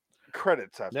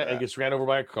 Credits after Yeah, that. it gets ran over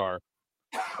by a car.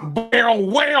 Not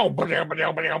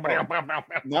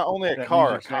Not only a That car,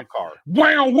 a music cop car.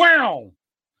 wow.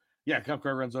 Yeah, cop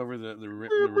car runs over the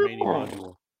remaining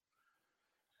module.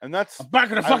 And that's Back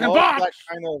in the I fucking love box.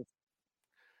 that kind of,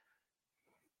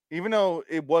 even though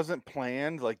it wasn't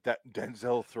planned, like that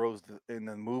Denzel throws in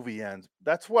the movie ends.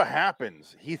 That's what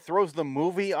happens. He throws the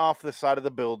movie off the side of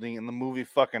the building, and the movie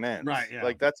fucking ends. Right, yeah.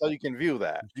 Like that's how you can view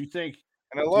that. Do you think?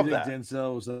 And I love do you think that.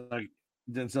 Denzel was like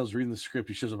Denzel's reading the script?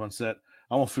 He shows up on set.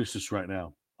 I won't finish this right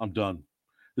now. I'm done.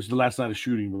 This is the last night of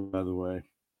shooting, by the way.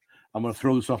 I'm gonna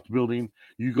throw this off the building.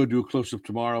 You go do a close up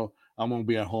tomorrow. I'm gonna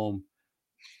be at home,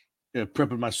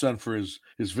 prepping my son for his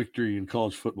victory in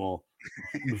college football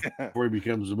before he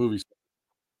becomes a movie star.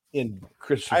 In I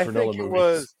Christopher think Nolan it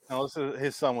movies. was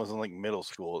his son was in like middle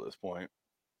school at this point.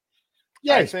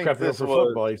 Yeah, I he's think prepping this for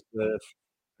was- football.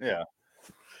 Yeah.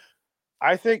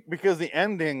 I think because the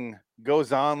ending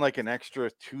goes on like an extra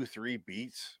 2-3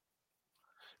 beats.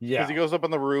 Yeah, Because he goes up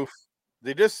on the roof.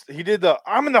 He did the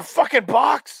 "I'm in the fucking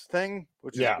box" thing,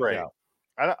 which is great.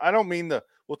 yeah. I don't mean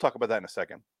we'll talk about that in a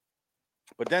second.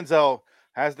 But Denzel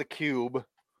has the cube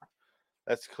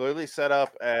that's clearly set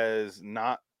up as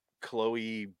not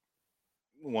Chloe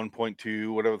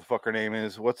 1.2, whatever the fuck her name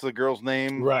is. What's the girl's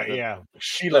name? Right, The- yeah. the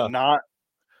Sheila. not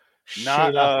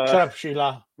Sheila. Shut up,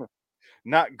 Sheila.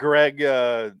 not Greg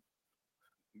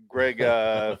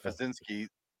Fazinski.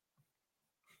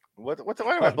 Why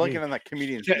am I blanking on that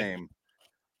comedian's name?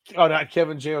 Oh, not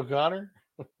Kevin J. O'Connor?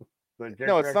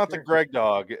 No, it's not the Greg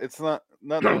dog. It's not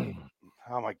the,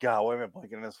 oh my god, why am I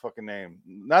blanking on his fucking name?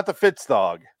 Not the Fitz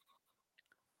dog.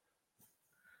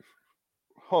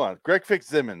 Hold on. Greg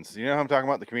Fitzsimmons. You know who I'm talking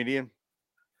about? The comedian?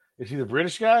 Is he the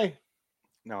British guy?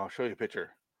 No, I'll show you a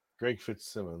picture. Greg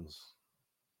Fitzsimmons.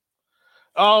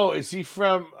 Oh, is he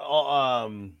from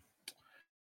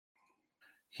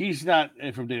He's not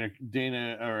from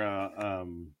Dana or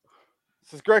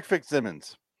This is Greg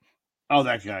Fitzsimmons. oh,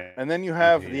 that guy. And then you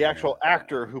have Okay, the yeah, actual yeah.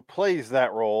 actor who plays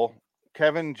that role,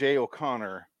 Kevin J.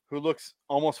 O'Connor, who looks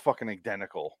almost fucking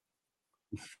identical.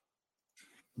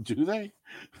 Do they?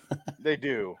 They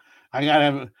do. I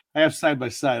have side by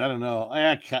side. I don't know.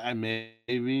 I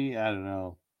maybe. I don't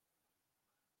know.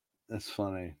 That's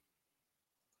funny.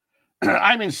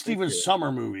 I'm in Steven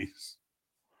Summer movies.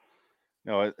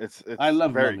 No, it's I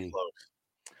love very Mummy. close.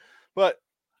 But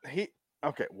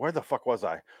okay, where the fuck was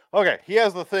I? Okay, he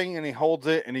has the thing and he holds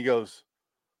it and he goes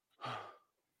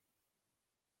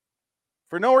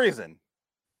for no reason.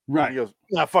 Right. And he goes,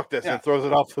 "Nah, fuck this," Yeah. and throws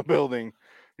it off the building.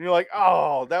 And you're like,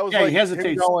 "Oh, that was Yeah, like he him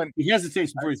hesitates. going." He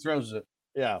hesitates before he throws it.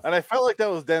 Yeah. And I felt like that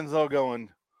was Denzel going,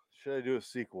 "Should I do a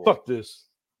sequel?" Fuck this.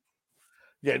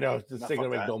 Yeah, no, this Nah, ain't gonna fuck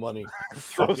make that. no money.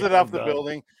 Throws Fuck it off I'm the done.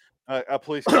 building. A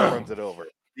police car runs it over.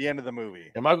 The end of the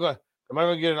movie. Am I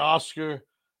gonna get an Oscar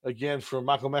again for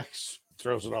Malcolm X?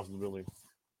 Throws it off the building.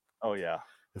 Oh yeah.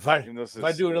 If I And this if I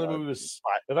is, do another movie with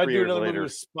if I 3 do years another movie later.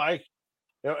 with Spike,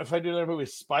 if I do another movie with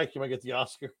Spike, am I get the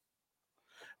Oscar?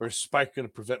 Or is Spike going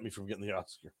to prevent me from getting the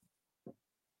Oscar?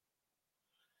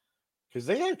 Because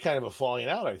they had kind of a falling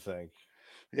out, I think.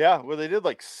 Yeah, well, they did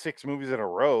like 6 movies in a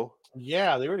row.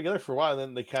 Yeah, they were together for a while, and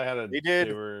then they kind of had a. They did.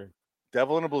 They were.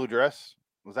 Devil in a Blue Dress.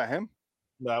 Was that him?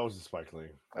 No, that wasn't Spike Lee.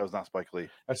 That was not Spike Lee.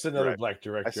 I said another Right. black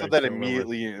director. I said just that don't remember.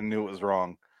 immediately and knew it was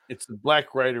wrong. It's the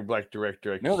black writer, black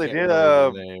director. I No, they can't did,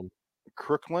 remember the name.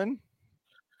 Crooklyn?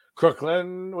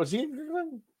 Crooklyn, was he in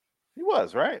Crooklyn? He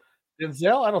was, right?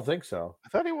 Denzel? I don't think so. I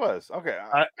thought he was. Okay.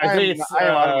 I think it's I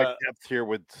am out of my depth here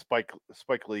with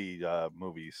Spike Lee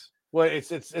movies. well, it's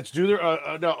do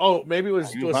the no. Oh, maybe it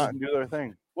was Do not do their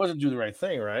thing. wasn't do the right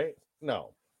thing, right?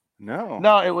 No. No.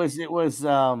 No, it was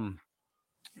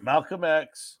Malcolm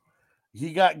X.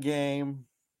 He Got Game.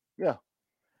 Yeah.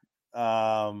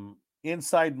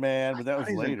 Inside Man, but that was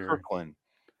He's in later. Crooklyn.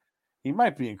 He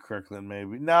might be in Kirkland,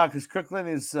 maybe. No, because Kirkland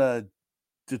is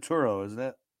Turturro, isn't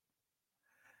it?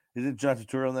 Isn't John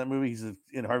Turturro in that movie? He's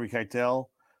in Harvey Keitel.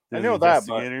 I the know that,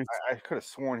 but investigators. I could have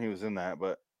sworn he was in that.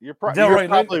 But you're Delroy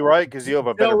probably right because you have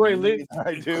a better Delroy memory Lindo. than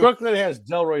I do. Crooklyn has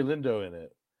Delroy Lindo in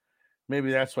it.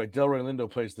 Maybe that's why Delroy Lindo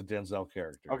plays the Denzel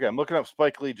character. Okay, I'm looking up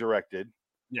Spike Lee directed.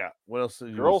 Yeah. What else?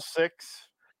 Girl 6.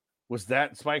 Was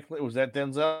that Spike Lee? Was that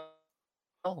Denzel?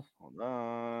 Hold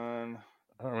on.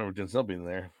 I don't remember Denzel being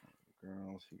there.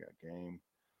 Girls, he got game.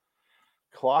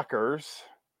 Clockers.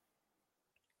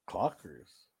 Clockers.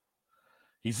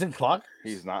 He's in Clockers?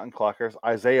 He's not in Clockers.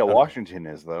 Isaiah Washington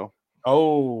is, though.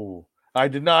 Oh, I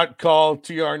did not call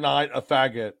TR9 a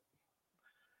faggot.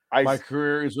 My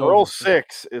career is Earl over.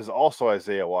 6 is also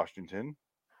Isaiah Washington.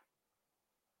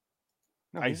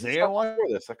 No, Isaiah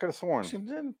Washington? This I could have sworn.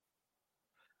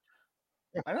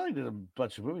 I know he did a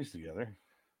bunch of movies together.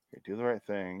 Okay, Do the Right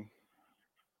Thing.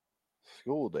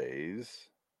 School Days.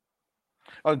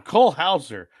 Cole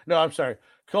Hauser. No, I'm sorry.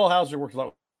 Cole Hauser worked a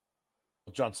lot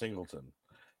with John Singleton.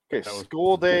 Okay,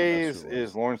 School Days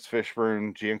is Lawrence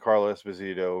Fishburne, Giancarlo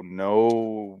Esposito,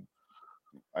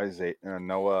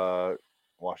 Noah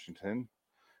Washington.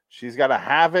 She's Gotta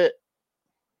Have It.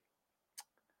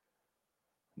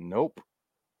 Nope.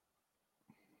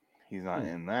 He's not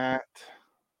in that.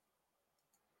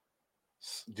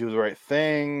 Do the Right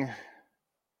Thing.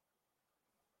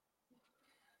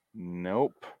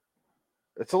 Nope.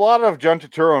 It's a lot of John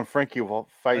Turturro and Frankie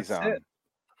Faison.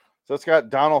 So it's got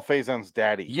Donald Faison's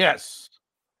daddy. Yes.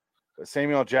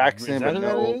 Samuel Jackson, but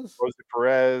no Rosie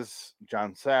Perez,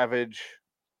 John Savage.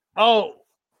 Oh,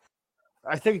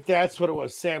 I think that's what it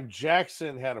was. Sam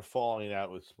Jackson had a falling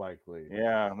out with Spike Lee.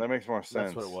 Yeah, that makes more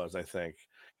sense. That's what it was, I think.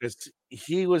 Because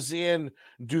he was in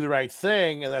Do the Right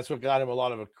Thing, and that's what got him a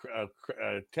lot of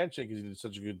attention because he did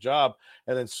such a good job.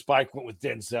 And then Spike went with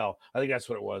Denzel. I think that's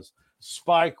what it was.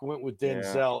 Spike went with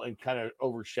Denzel and kind of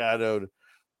overshadowed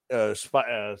and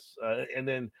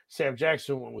then Sam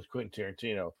Jackson went with Quentin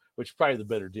Tarantino, which is probably the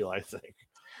better deal, I think.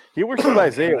 He works with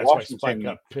Isaiah Washington Spike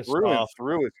got pissed off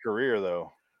through his career,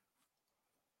 though.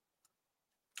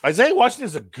 Isaiah Washington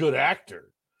is a good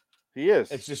actor. He is.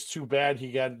 It's just too bad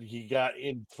he got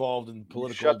involved in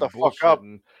political. Shut the fuck up,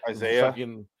 Isaiah.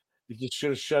 He just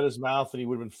should have shut his mouth and he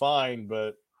would have been fine.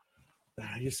 But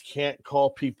I just can't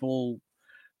call people,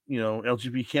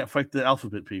 LGBT. You can't fight the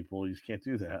alphabet people. You just can't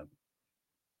do that.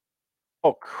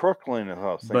 Oh, Crooklyn is what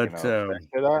I was thinking of. Did I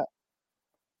say that?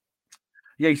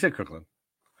 Yeah, you said Crooklyn.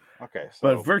 Okay,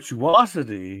 but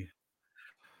Virtuosity,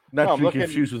 not to be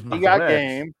confused with Malcolm X.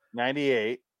 Game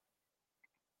 98.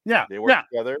 Yeah, they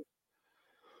worked together.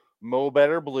 Mo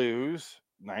Better Blues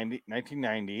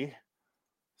 1990.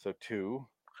 So 2.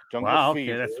 Jungle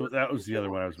Fever. Okay, that was the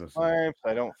other one I was missing.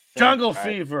 I don't think Jungle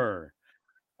Fever.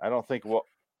 I don't think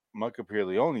Michael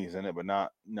Pierleone's in it, but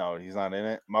he's not in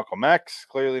it. Malcolm X,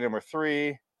 clearly number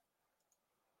 3.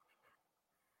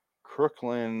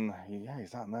 Crooklyn,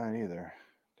 he's not in that either.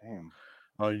 Damn.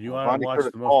 Oh, you want to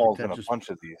watch the most pretentious? A bunch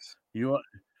of these. You want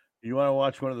to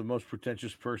watch one of the most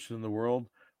pretentious person in the world?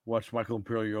 Watch Michael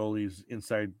Imperioli's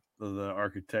Inside the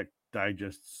Architect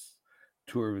Digest's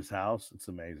tour of his house. It's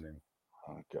amazing.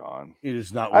 Oh God, it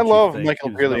is not. I love Michael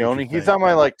Imperioli. He's on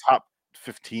my top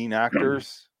 15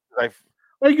 actors.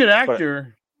 A good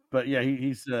actor, but yeah,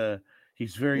 he's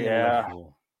very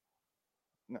intellectual.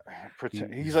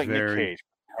 He's like Nick Cage,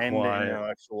 and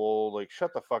intellectual.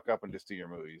 Shut the fuck up and just do your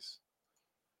movies.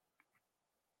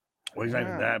 Well, he's not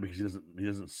even that because he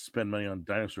doesn't spend money on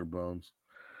dinosaur bones.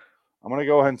 I'm gonna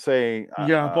go ahead and say, I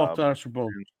bought dinosaur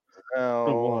bones.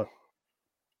 What?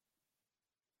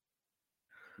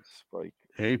 Spike.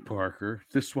 Hey Parker,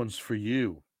 this one's for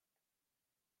you.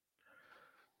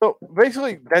 So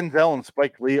basically, Denzel and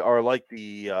Spike Lee are like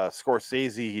the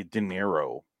Scorsese De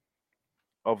Niro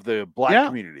of the black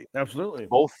community. Absolutely,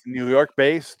 both New York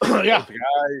based. Yeah, both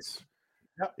guys.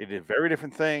 Yep. They did very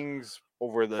different things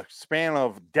over the span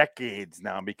of decades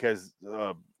now because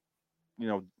De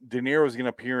Niro is going to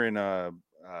appear in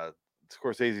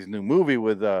Scorsese's new movie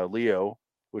with Leo,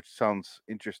 which sounds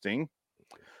interesting.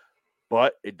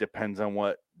 But it depends on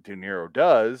what De Niro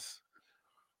does.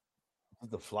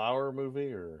 The Flower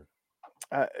movie, or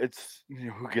it's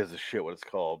who gives a shit what it's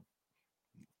called.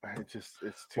 It's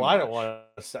too. Well, I don't want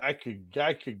to. I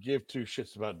could give two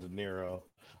shits about De Niro.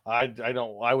 I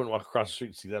wouldn't walk across the street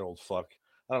and see that old fuck.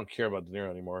 I don't care about De Niro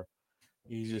anymore.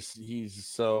 He's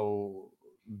so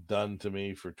done to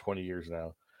me for 20 years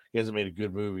now. He hasn't made a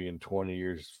good movie in 20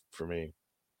 years for me.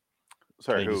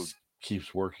 Sorry, who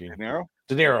keeps working? De Niro.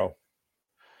 De Niro.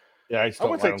 Yeah, I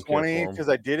would say 20 because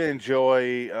I did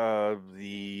enjoy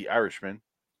The Irishman.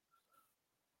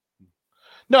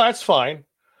 No, that's fine,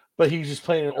 but he's just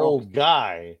playing an old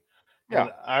guy. Yeah,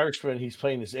 Irishman, he's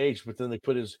playing his age, but then they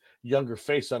put his younger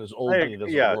face on his old man. It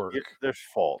doesn't work. There's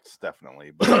faults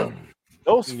definitely, but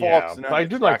those faults. But I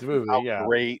do like the movie.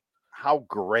 How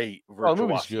great! The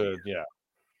movie's good. Yeah.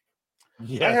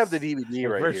 Yes. I have the DVD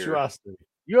right Virtuosity. Here.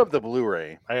 You have the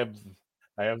Blu-ray. I have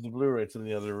the Blu-ray. It's in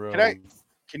the other room.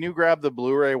 Can you grab the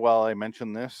Blu-ray while I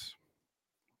mention this?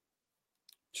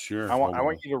 Sure. I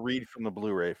want you to read from the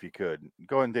Blu-ray if you could.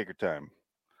 Go ahead and take your time.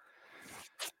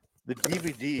 The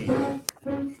DVD,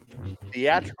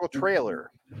 theatrical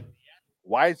trailer,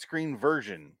 widescreen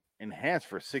version, enhanced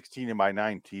for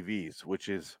 16:9 TVs, which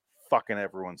is fucking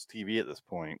everyone's TV at this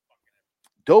point.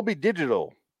 Dolby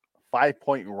Digital,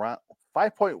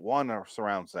 5.1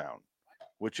 surround sound,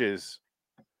 which is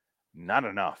not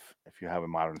enough if you have a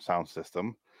modern sound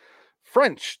system.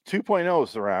 French 2.0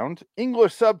 surround,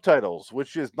 English subtitles,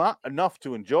 which is not enough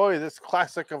to enjoy this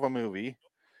classic of a movie.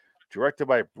 Directed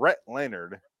by Brett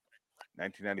Leonard,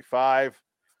 1995.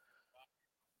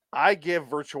 I give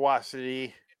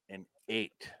Virtuosity an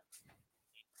 8.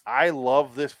 I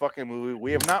love this fucking movie.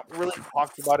 We have not really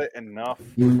talked about it enough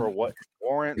for what it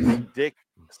warrants. Dick,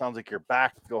 sounds like you're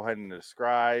back. Go ahead and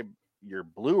describe your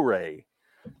Blu-ray.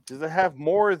 Does it have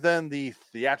more than the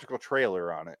theatrical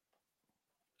trailer on it?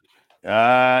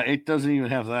 It doesn't even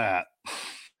have that.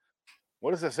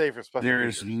 What does it say for special There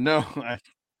features? is no.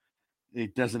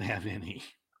 It doesn't have any.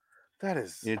 That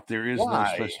is. There is no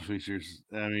special features.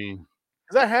 I mean,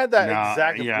 because I had that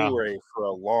exact Blu-ray for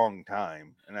a long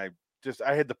time, and I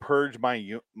had to purge my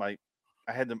I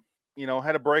had to,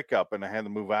 had a breakup, and I had to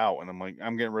move out, and I'm like,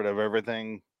 I'm getting rid of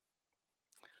everything.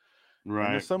 Right.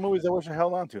 And there's some movies I wish I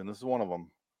held on to, and this is one of them.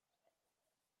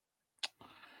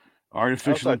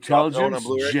 Artificial Intelligence,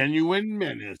 Genuine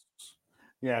Menace.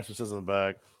 Yeah, it says on the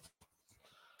back.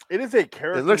 It is a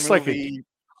character. It looks movie,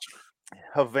 like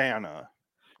Havana,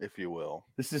 if you will.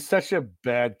 This is such a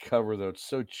bad cover, though. It's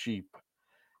so cheap.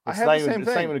 It's not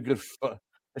even a good.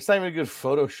 It's not even a good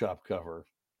Photoshop cover.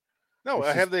 No,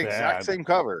 I have the exact same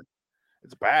cover.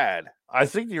 It's bad. I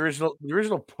think the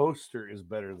original poster is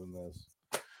better than this.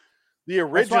 The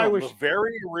original, the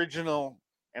very original,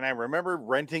 and I remember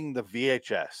renting the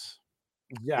VHS.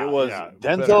 Yeah, it was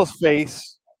Denzel's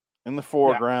face in the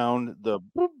foreground, the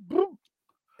boop, boop,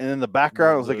 and in the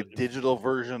background it was like a digital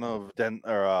version of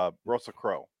Russell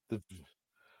Crowe.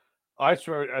 I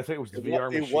swear, I think it was the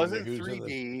VR machine. It wasn't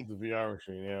 3D. The VR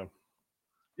machine, yeah.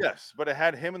 Yes, but it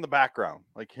had him in the background,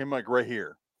 like him, like right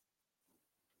here.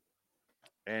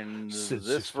 And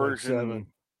this version,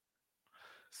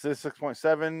 Sid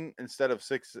 6.7 instead of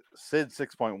Sid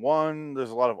 6.1.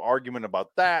 There's a lot of argument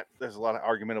about that. There's a lot of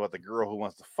argument about the girl who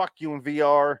wants to fuck you in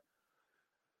VR.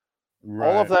 Right.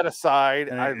 All of that aside,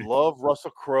 I love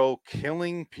Russell Crowe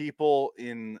killing people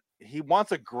he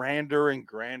wants a grander and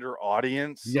grander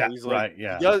audience. So he's like,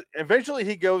 eventually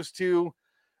he goes to,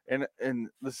 and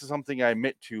this is something I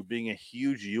admit to, being a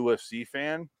huge UFC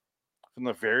fan from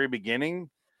the very beginning.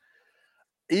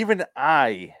 Even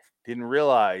I didn't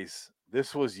realize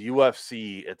this was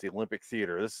UFC at the Olympic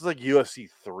Theater. This is like UFC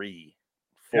 3,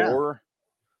 4,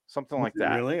 something like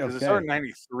that. Really? Because it started in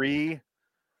 93.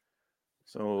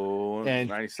 So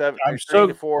 97. I'm so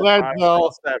glad.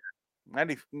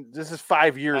 90, this is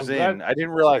 5 years in. I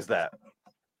didn't realize that.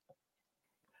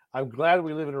 I'm glad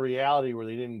we live in a reality where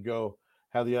they didn't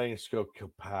have the audience go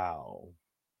kapow,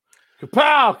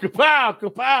 kapow, kapow,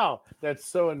 kapow. That's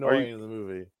so annoying in the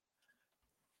movie.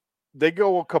 They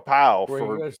go kapow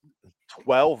for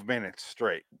 12 minutes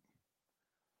straight.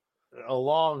 A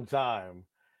long time.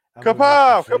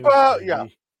 Kapow, kapow. Yeah.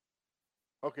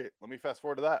 Okay, let me fast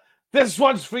forward to that. This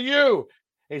one's for you.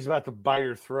 He's about to bite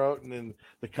your throat, and then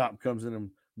the cop comes in and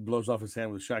blows off his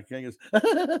hand with a shotgun. He goes,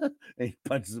 and he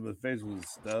punches him in the face with a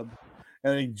stub.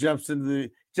 And then he jumps into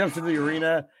the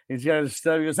arena. He's got his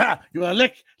stub. He goes, you want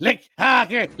to lick?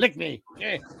 Okay, lick me.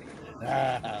 Okay.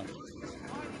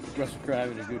 Russell Crowe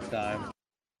having a good time.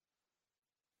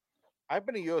 I've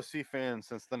been a UFC fan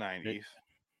since the 90s.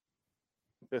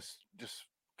 Just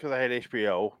because I had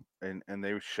HBO and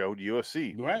they showed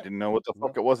UFC. Right. Didn't know what the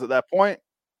fuck it was at that point.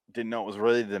 Didn't know it was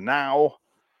related to now.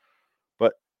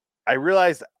 But I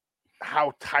realized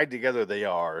how tied together they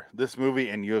are, this movie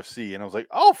and UFC. And I was like,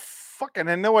 oh, fucking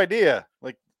had no idea.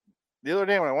 Like the other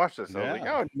day when I watched this, I was like,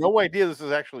 oh, no idea this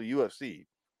is actually UFC.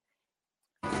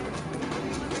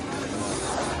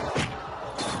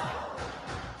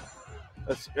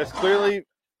 It's clearly,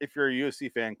 if you're a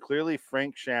UFC fan, clearly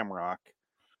Frank Shamrock.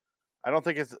 I don't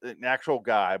think it's an actual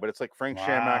guy, but it's like Frank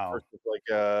Shamrock versus like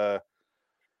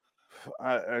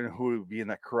who would be in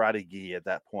that Karate Gi at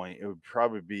that point? It would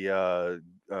probably be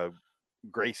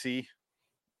Gracie,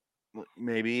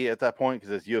 maybe at that point,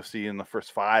 because it's UFC in the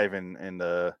first 5,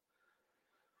 and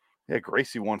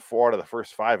Gracie won 4 out of the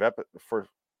first 5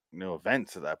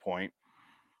 events at that point.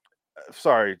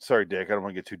 Sorry, Dick. I don't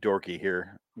want to get too dorky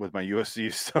here with my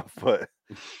UFC stuff, but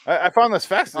I found this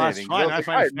fascinating. No, I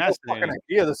find it fascinating. No fucking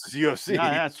idea this is UFC.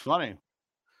 Yeah, it's funny.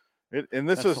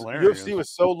 UFC was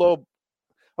so low.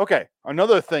 Okay,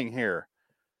 another thing here.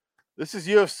 This is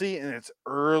UFC in its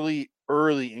early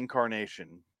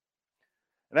incarnation,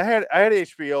 and I had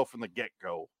HBO from the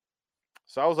get-go,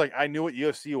 so I was like, I knew what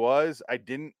UFC was. I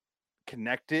didn't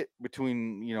connect it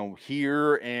between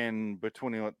here and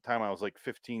between the time I was like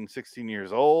 15, 16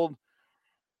 years old.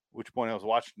 which point I was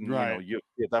watching, Right. you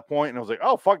at that point, and I was like,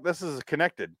 oh fuck, this is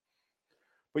connected.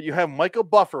 But you have Michael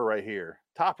Buffer right here,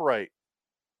 top right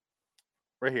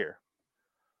here.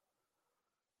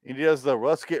 And he does the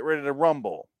 "Let's Get Ready to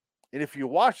Rumble." And if you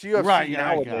watch UFC Right,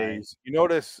 yeah, that guy. nowadays, you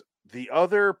notice the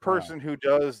other person who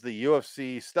does the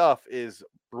UFC stuff is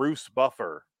Bruce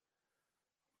Buffer.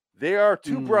 They are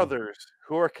two brothers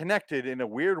who are connected in a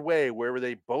weird way where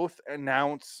they both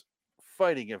announce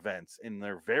fighting events in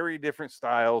their very different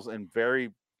styles and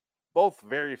both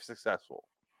very successful.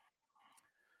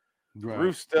 Right.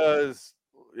 Bruce does,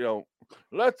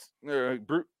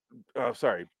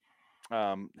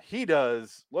 he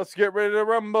does "Let's Get Ready to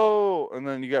Rumble," and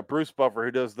then you got Bruce Buffer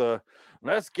who does the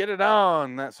 "Let's Get It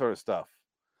On," that sort of stuff.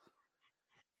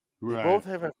 Right. They both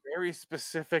have a very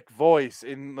specific voice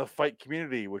in the fight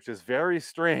community, which is very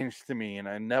strange to me, and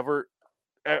I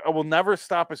will never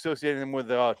stop associating them with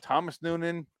Thomas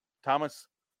Newman,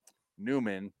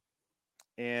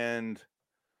 and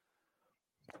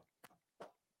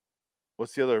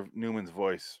what's the other Newman's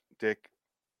voice? Dick.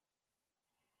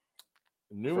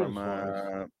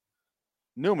 Newman's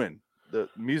Newman, the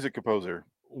music composer.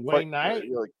 Wayne Knight,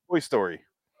 like Toy Story.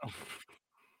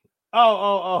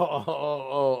 Thomas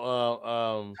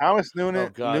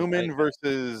Newman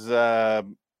versus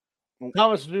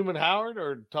Thomas Newman Howard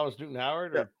or Thomas Newton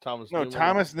Howard or Thomas Newman?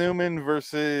 Thomas Newman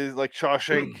versus like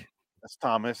Shawshank. That's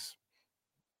Thomas.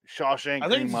 Shawshank. I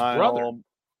think it's his brother.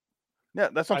 Yeah,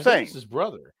 that's what I'm saying. It's his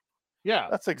brother. Yeah,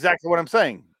 that's exactly what I'm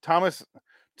saying. Thomas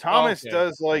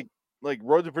does like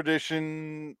Road to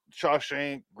Perdition,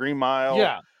 Shawshank, Green Mile.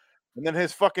 Yeah, and then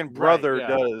his fucking brother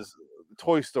does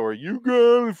Toy Story. You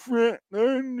got a friend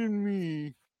in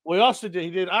me. Well, he also did.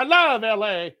 He did. I love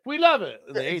L.A. We love it.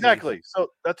 Exactly. 80s. So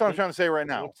that's what I'm trying to say right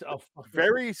now.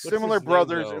 Very similar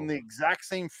brothers in the exact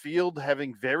same field,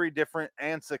 having very different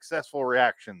and successful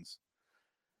reactions.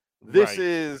 This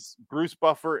is Bruce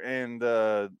Buffer and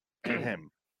him.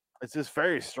 It's just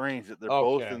very strange that they're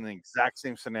both in the exact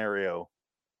same scenario.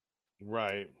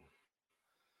 Right.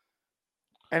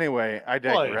 Anyway, I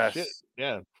digress.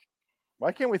 Yeah.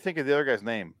 Why can't we think of the other guy's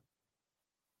name?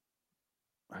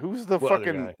 Who's the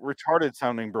fucking retarded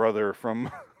sounding brother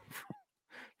from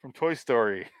Toy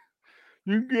Story?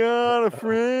 You got a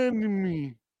friend in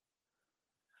me.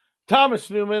 Thomas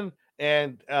Newman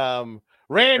and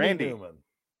Randy Newman.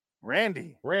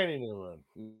 Randy Newman.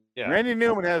 Yeah. Randy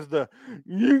Newman has the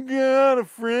 "You got a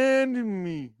friend in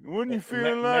me when you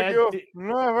feel like you're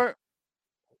never."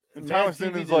 And Thomas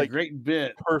Newman's like great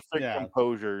bit, perfect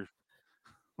composure.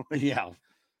 Yeah,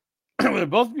 they're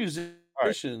both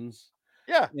musicians.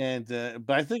 Yeah, and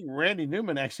but I think Randy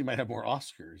Newman actually might have more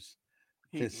Oscars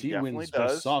because he wins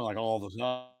best song like all the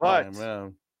time.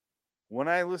 But when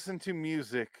I listen to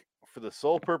music for the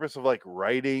sole purpose of like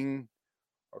writing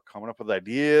or coming up with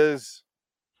ideas,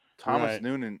 Thomas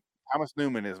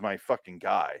Newman is my fucking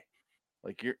guy.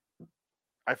 Like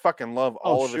I fucking love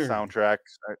all of his soundtracks.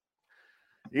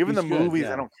 Even the movies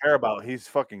I don't care about. He's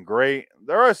fucking great.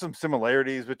 There are some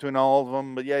similarities between all of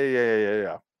them, but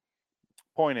yeah.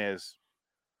 Point is,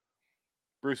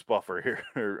 Bruce Buffer here,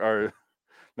 or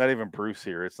not even Bruce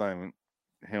here. It's not even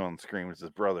him on screen. It's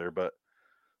his brother, but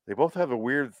they both have a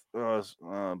weird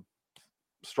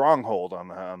stronghold on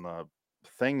the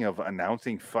thing of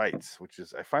announcing fights, which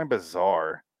is I find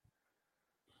bizarre.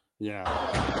 Yeah.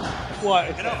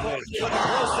 What? Get up, folks. Get a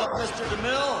close up, Mr.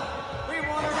 DeMille. We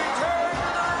want to return to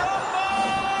the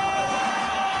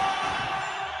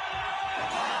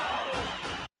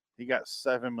Rumble. He got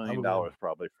 $7 million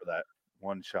probably for that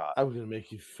one shot. I'm gonna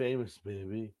make you famous,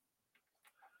 baby.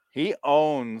 He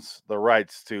owns the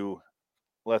rights to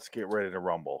 "Let's Get Ready to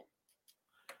Rumble."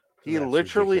 He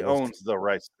literally owns the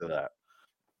rights to that.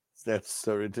 That's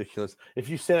so ridiculous. If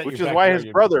you say that, which is why his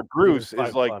brother Bruce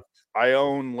is like, I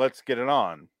own "Let's Get It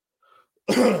On."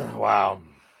 Wow.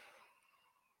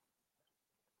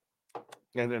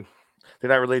 And then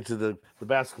did I relate to the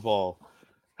basketball?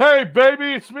 Hey,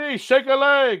 baby, it's me. Shake a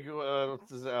leg.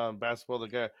 What's his basketball? The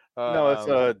guy. No,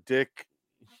 it's Dick.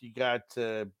 He got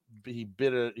he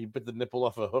bit the nipple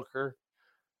off a hooker.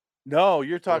 No,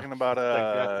 you're talking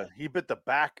about he bit the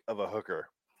back of a hooker.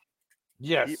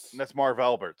 Yes, that's Marv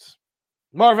Alberts.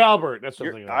 Marv Albert. That's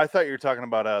something. I thought you were talking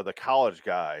about the college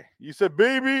guy. You said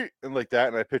 "baby" and like that,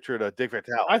 and I pictured Dick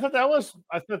Vitale. I thought that was.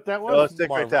 No, it's Dick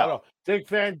Vitale. Dick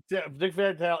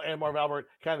Vitale and Marv Albert,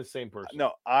 kind of the same person.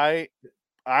 No,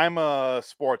 I'm a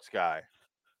sports guy,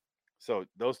 so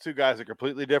those two guys are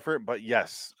completely different. But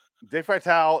yes, Dick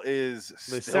Vitale is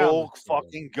still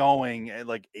fucking going at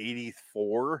like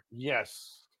 84.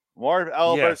 Yes. Marv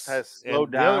Alberts has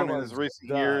slowed down in his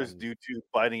recent years due to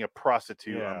biting a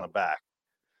prostitute on the back.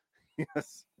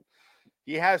 Yes.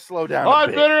 He has slowed down.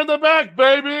 I'm better in the back,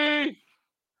 baby.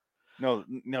 No,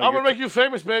 I'm gonna make you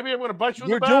famous, baby. I'm gonna bite you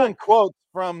in the back. You're doing quotes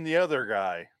from the other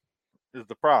guy. Is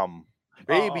the problem?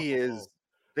 Baby is.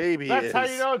 That's how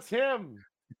you know it's him.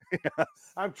 Yes.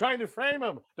 I'm trying to frame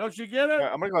him. Don't you get it?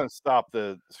 I'm gonna go and stop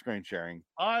the screen sharing.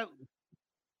 I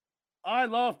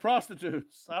love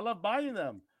prostitutes. I love buying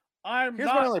them. Here's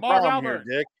not my only Mark problem Albert.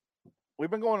 here, Dick. We've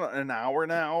been going on an hour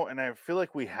now, and I feel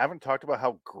like we haven't talked about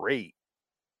how great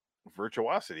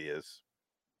Virtuosity is.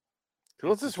 So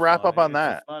let's just wrap up on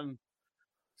that.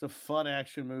 It's a fun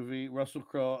action movie. Russell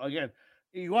Crowe, again,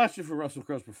 you watch it for Russell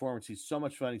Crowe's performance. He's so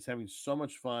much fun. He's having so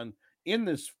much fun in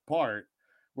this part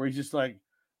where he's just like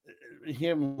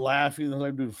him laughing,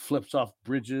 like doing flips off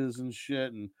bridges and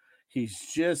shit, and he's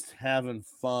just having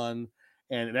fun.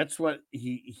 And that's what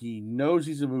he knows.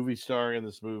 He's a movie star in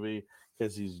this movie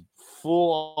because he's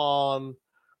full on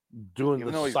doing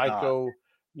the psycho.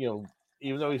 You know,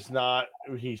 even though he's not,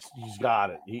 he's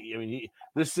got it.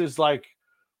 This is like,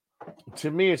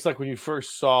 to me, it's like when you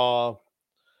first saw.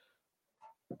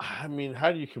 I mean,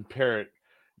 how do you compare it?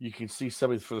 You can see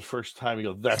somebody for the first time. You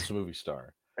go, "That's a movie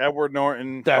star." Edward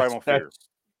Norton, Primal Fear.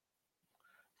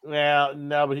 Well,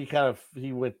 no, but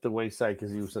he went the wayside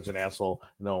because he was such an asshole.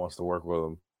 No one wants to work with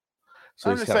him.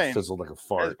 So he's kind of fizzled like a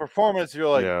fart. His performance, you're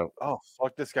like, oh,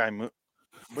 fuck this guy.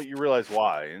 But you realize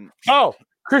why. And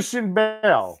Christian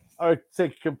Bale. I would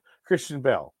say Christian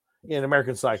Bale in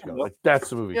American Psycho. Like,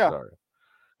 that's a movie star.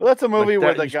 Well, that's a movie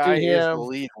where the guy is the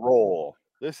lead role.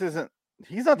 This isn't.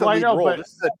 He's not the lead role. But this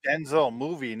is a Denzel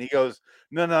movie. And he goes,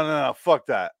 no, fuck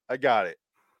that. I got it.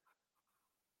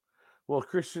 Well,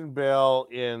 Christian Bale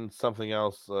in something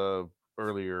else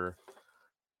earlier.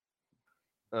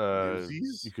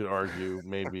 You could argue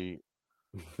maybe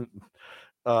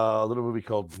a little movie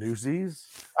called Newsies.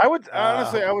 I would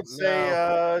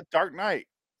say Dark Knight.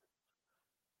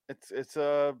 It's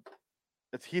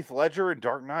Heath Ledger in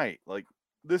Dark Knight. Like,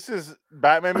 this is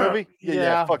Batman movie.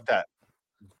 Yeah, fuck that.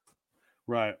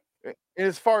 Right.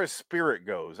 As far as spirit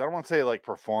goes, I don't want to say like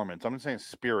performance. I'm just saying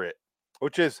spirit,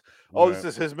 which is this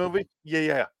is his movie.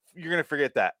 Yeah. You're gonna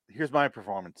forget that. Here's my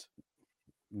performance.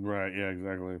 Right. Yeah.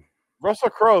 Exactly. Russell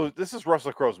Crowe. This is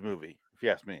Russell Crowe's movie, if you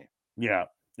ask me. Yeah,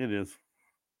 it is.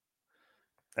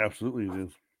 Absolutely, it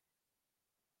is.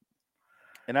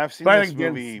 And I've seen this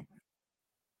movie.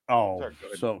 So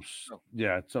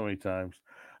many times.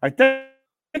 I think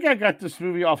I got this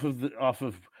movie off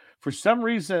of for some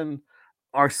reason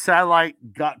our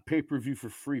satellite got pay-per-view for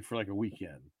free for like a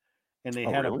weekend, and they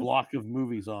had a block of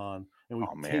movies on, and we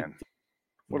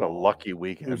what a lucky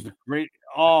weekend. It was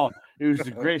it was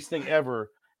the greatest thing ever.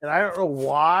 And I don't know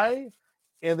why.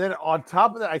 And then on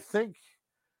top of that, I think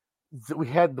that we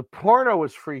had the porno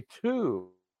was free too,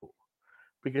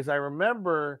 because I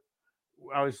remember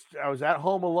I was at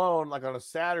home alone like on a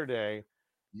Saturday.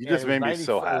 You just made me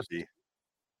so happy.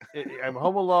 I'm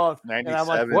home alone, 97. and I'm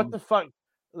like, "What the fuck?"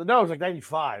 No, it was like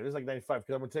 95. It was like 95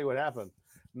 because I'm gonna tell you what happened.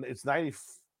 It's 90,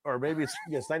 or maybe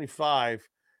it's 95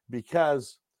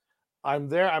 because I'm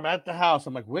there. I'm at the house.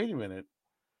 I'm like, wait a minute,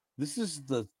 this is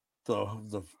the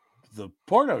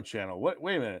porno channel.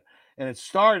 Wait a minute. And it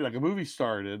started like a movie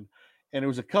started, and it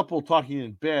was a couple talking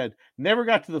in bed. Never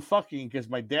got to the fucking because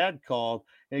my dad called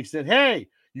and he said, "Hey,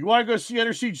 you want to go see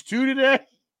Under Siege 2 today?"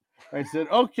 I said,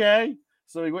 "Okay."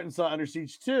 So he went and saw Under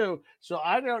Siege 2. So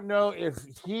I don't know if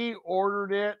he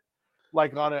ordered it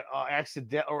like on an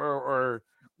accident or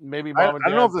maybe mom and dad. I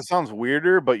don't know if this sounds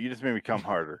weirder, but you just made me come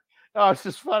harder. Oh, it's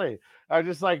just funny. I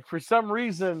just like, for some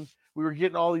reason, we were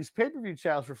getting all these pay-per-view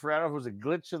channels for free. I don't know if it was a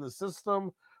glitch in the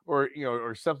system or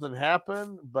something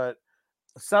happened, but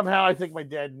somehow I think my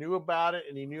dad knew about it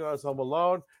and he knew I was home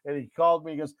alone and he called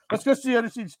me. He goes, "Let's go see Under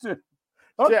Siege 2.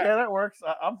 Okay, that works.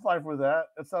 I'm fine with that.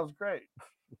 That sounds great.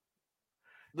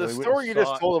 The story you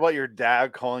just told about your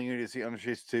dad calling you to see Under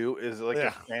Siege 2 is like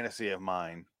a fantasy of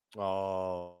mine.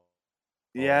 Oh.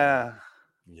 Yeah.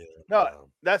 Yeah. No,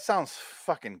 that sounds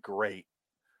fucking great.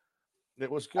 It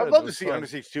was good. I'd love to see Under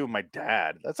Siege 2 with my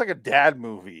dad. That's like a dad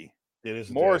movie. It is.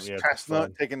 Morris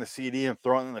Chestnut taking the CD and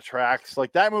throwing it in the tracks.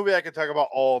 Like that movie I could talk about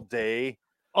all day.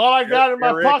 All I got in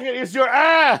my pocket is your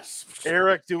ass.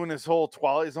 Eric doing his whole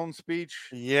Twilight Zone speech.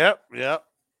 Yep.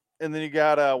 And then you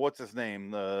got what's his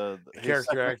name? The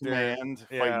character actor command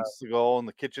fighting Seagal in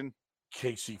the kitchen.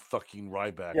 Casey fucking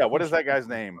Ryback. Yeah, what is that guy's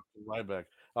name? Ryback.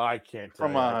 I can't tell.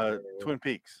 From Twin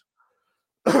Peaks.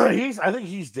 I think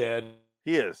he's dead.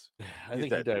 He is. I think he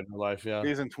died in real life. Yeah,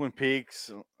 he's in Twin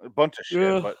Peaks, a bunch of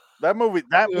shit. But that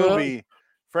movie,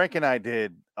 Frank and I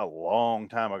did a long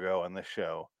time ago on this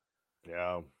show.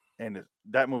 Yeah, and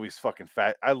that movie's fucking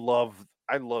fat. I love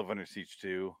Under Siege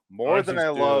 2 more than I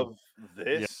love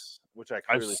this. which I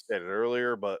clearly stated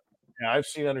earlier. But yeah, I've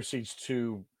seen Under Siege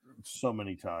 2 so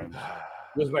many times.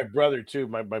 It was my brother too.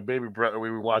 My baby brother.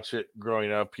 We would watch it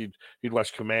growing up. He'd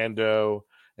watch Commando,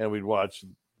 and we'd watch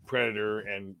Predator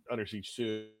and Under Siege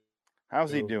 2.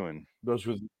 How's he doing? Those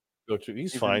would go to.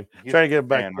 He's fine. Trying to get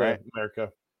back to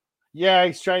America. Yeah,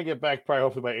 he's trying to get back. Probably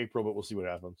hopefully by April, but we'll see what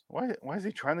happens. Why is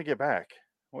he trying to get back?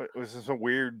 What was this? Some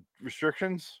weird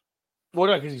restrictions? Well,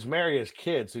 no, because he's married, his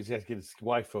kids, so he has to get his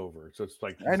wife over. So it's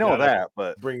like I know that,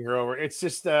 but bring her over. It's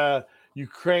just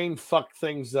Ukraine fucked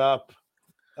things up.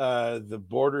 The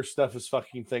border stuff is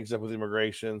fucking things up with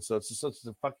immigration. So it's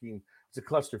a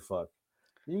clusterfuck.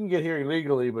 You can get here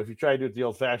illegally, but if you try to do it the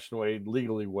old-fashioned way,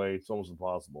 legally way, it's almost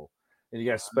impossible. And you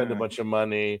got to spend a bunch of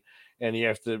money, and you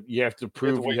have to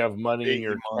prove you have money in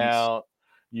your account.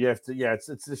 You have to, it's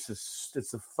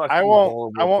a fucking. I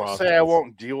won't say I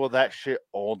won't deal with that shit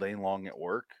all day long at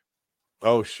work.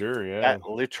 Oh sure, yeah. That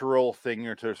literal thing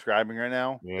you're describing right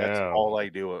now. Yeah. That's all I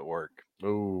do at work.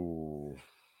 Oh,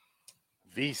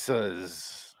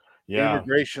 visas,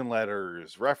 immigration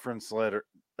letters, reference letter.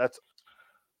 That's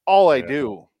all I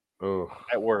do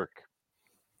at work.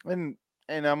 And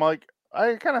I'm like,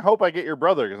 I kind of hope I get your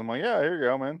brother because I'm like, yeah, here you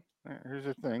go, man. Here's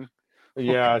your thing.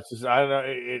 Yeah, it's just I don't know.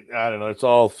 I don't know. It's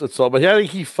all. But I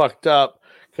think he fucked up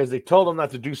because they told him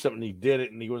not to do something. He did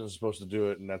it, and he wasn't supposed to do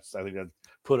it. And I think that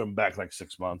put him back like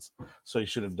 6 months. So he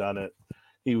should have done it.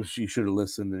 He should have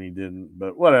listened, and he didn't.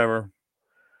 But whatever.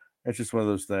 It's just one of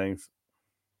those things.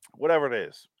 Whatever it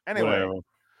is. Anyway,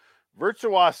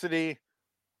 Virtuosity.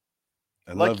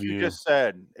 Like you just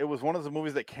said, it was one of the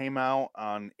movies that came out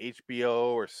on HBO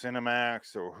or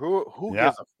Cinemax or who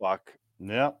gives a fuck.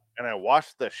 Yeah. And I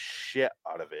watched the shit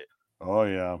out of it. Oh,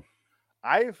 yeah.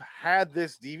 I've had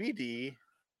this DVD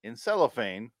in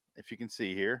cellophane, if you can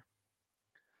see here,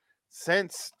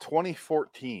 since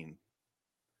 2014.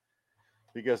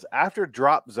 Because after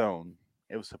Drop Zone,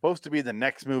 it was supposed to be the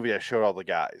next movie I showed all the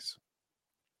guys.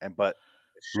 But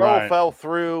the show fell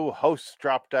through, hosts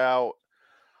dropped out,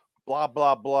 blah,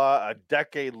 blah, blah. A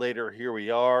decade later, here we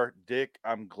are. Dick,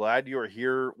 I'm glad you're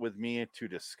here with me to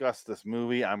discuss this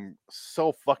movie. I'm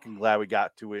so fucking glad we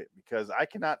got to it because I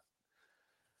cannot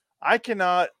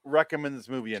recommend this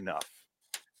movie enough.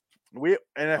 I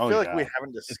feel like we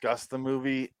haven't discussed the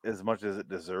movie as much as it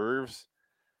deserves.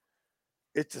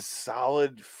 It's a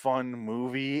solid, fun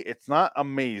movie. It's not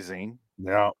amazing.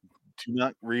 No. Do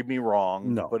not read me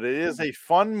wrong. No. But it is a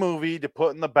fun movie to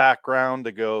put in the background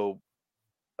to go,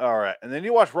 all right. And then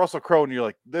you watch Russell Crowe and you're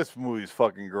like, this movie's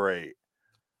fucking great.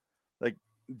 Like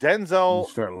Denzel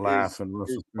start laughing.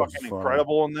 is fucking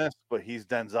incredible in this, but he's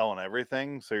Denzel and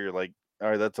everything. So you're like, all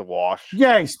right, that's a wash.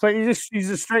 Yeah, he's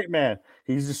a straight man.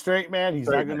 He's a straight man. He's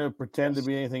not going to pretend to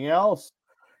be anything else.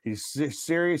 He's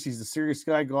serious. He's a serious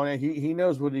guy going in. He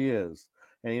knows what he is.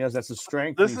 And he knows that's a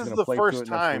strength. This is the first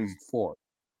time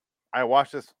I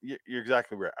watched this. You're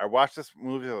exactly right. I watched this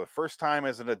movie for the first time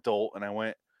as an adult, and I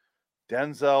went,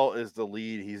 Denzel is the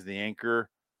lead. He's the anchor.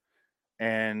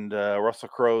 And Russell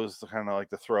Crowe's kind of like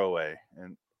the throwaway.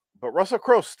 But Russell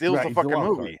Crowe steals the fucking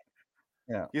movie.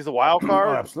 Yeah. He's a wild card.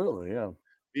 Oh, absolutely, yeah.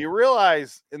 You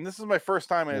realize, and this is my first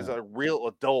time as a real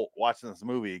adult watching this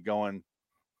movie going,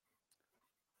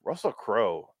 Russell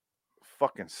Crowe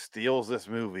fucking steals this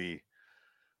movie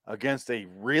against a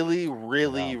really,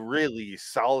 really, really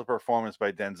solid performance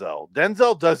by Denzel.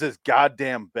 Denzel does his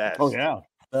goddamn best. Oh, yeah.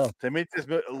 To make this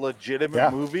a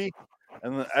legitimate movie.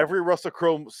 And then every Russell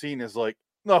Crowe scene is like,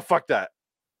 no, fuck that.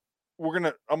 I'm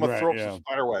gonna throw up some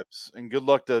spider webs and good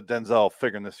luck to Denzel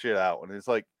figuring this shit out. And it's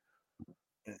like,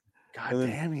 God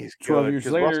damn, he's 12 years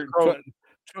later.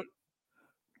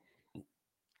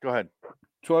 Go ahead.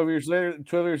 12 years later,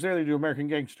 they do American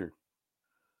Gangster.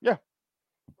 Yeah.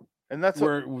 And that's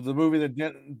where the movie that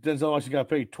Denzel actually got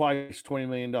paid twice $20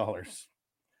 million.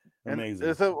 Amazing.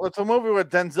 It's a movie where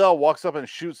Denzel walks up and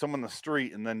shoots someone in the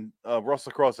street, and then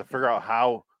Russell Crowe has to figure out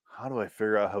how do I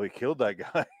figure out how he killed that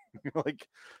guy? Like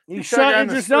he shot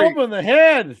Idris Elba in the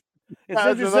head. It's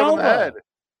Idris Elba in the head.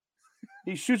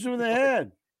 He shoots him in the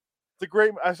head. It's a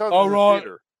great. I saw it in the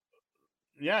theater.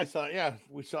 Yeah, I saw it. Yeah,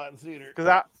 we saw it in the theater.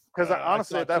 Because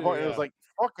honestly, at that point, it was like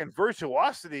fucking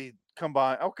Virtuosity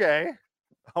combined. Okay,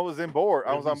 I was on board.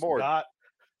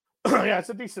 Yeah, it's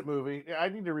a decent movie. Yeah, I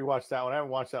need to rewatch that one. I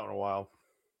haven't watched that one in a while.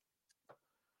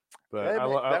 But I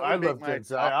love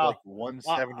Denzel. Like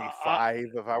 175,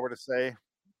 if I were to say.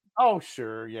 Oh,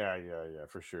 sure. Yeah,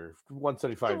 for sure.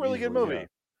 175. It's a really good movie. Yeah.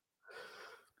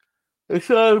 It's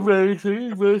not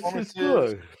amazing, but it's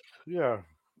good. Yeah.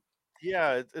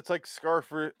 Yeah, it's like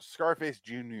Scarface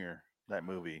Jr., that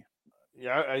movie.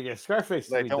 Yeah, I guess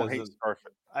Scarface. I don't hate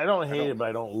Scarface. I don't hate it, but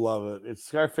I don't love it. It's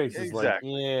Scarface is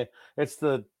Exactly. like, yeah, it's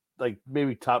the like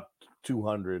maybe top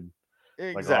 200.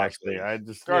 Exactly. Like, honestly, I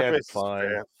just Scarface it's fine.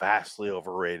 is vastly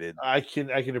overrated. I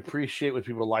can appreciate what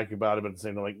people like about it, but at the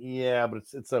same time, like, yeah, but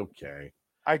it's okay.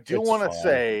 I do It's want to fine.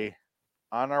 say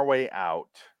on our way out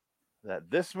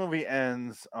that this movie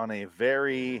ends on a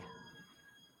very,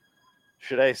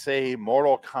 should I say,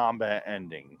 Mortal Kombat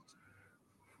ending.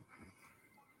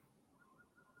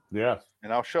 Yeah.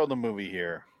 And I'll show the movie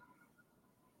here.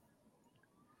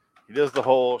 He does the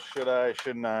whole should I,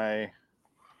 shouldn't I,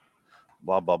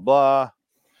 blah, blah, blah.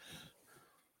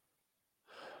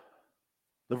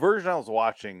 The version I was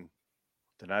watching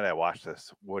the night I watched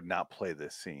this would not play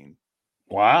this scene.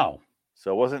 Wow.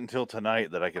 So it wasn't until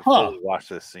tonight that I could fully watch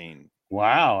this scene.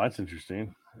 Wow, that's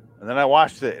interesting. And then I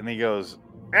watched it and he goes,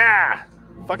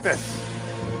 fuck this.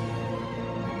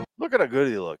 Look at how good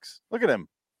he looks. Look at him.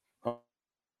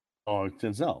 Oh, it's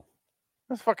Denzel.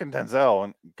 That's fucking Denzel.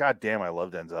 And goddamn, I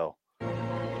love Denzel.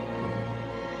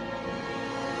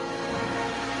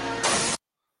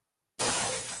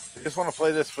 I just want to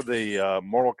play this for the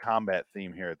Mortal Kombat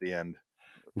theme here at the end.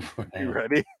 You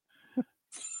ready?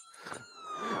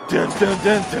 Dun, dun,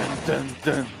 dun, dun, dun,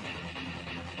 dun.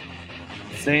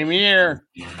 Same year.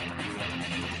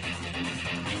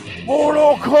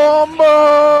 Mortal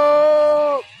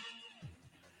Kombat!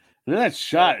 Look at that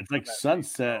shot. It's like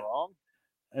sunset.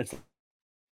 It's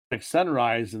like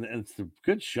sunrise, and it's a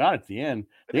good shot at the end.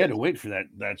 They had to wait for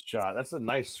that shot. That's a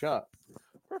nice shot.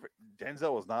 Perfect.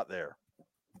 Denzel was not there.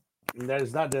 That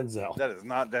is not Denzel. That is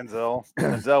not Denzel.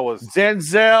 Denzel was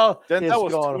Denzel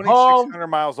was going 2,600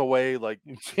 miles away. Like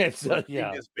Denzel,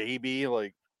 yeah. this baby.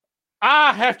 Like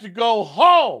I have to go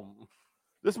home.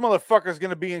 This motherfucker's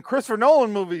gonna be in Christopher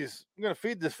Nolan movies. I'm gonna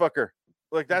feed this fucker.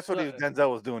 Like that's what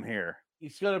Denzel was doing here.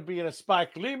 He's gonna be in a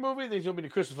Spike Lee movie. Then he's gonna be in a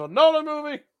Christopher Nolan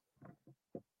movie.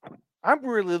 I'm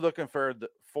really looking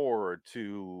forward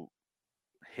to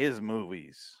his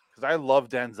movies because I love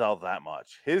Denzel that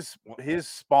much. His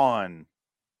Spawn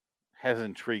has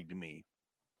intrigued me.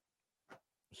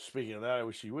 Speaking of that, I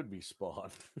wish he would be Spawn.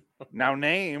 Now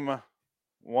name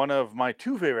one of my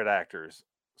two favorite actors,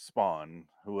 Spawn,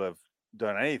 who have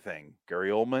done anything. Gary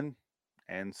Oldman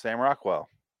and Sam Rockwell.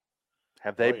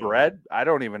 Have they bred? I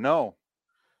don't even know.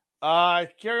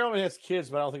 Gary Oldman has kids,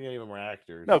 but I don't think any of them are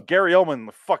actors. No, Gary Oldman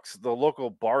fucks the local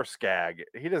bar skag.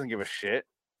 He doesn't give a shit.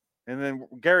 And then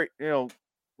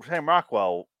Sam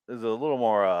Rockwell is a little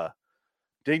more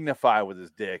dignified with his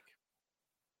dick.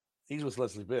 He's with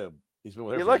Leslie Bibb. He's been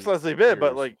with her. He likes Leslie Bibb,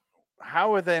 but like,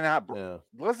 how are they not? Yeah.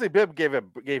 Leslie Bibb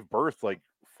gave birth like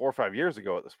 4 or 5 years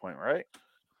ago at this point, right?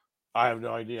 I have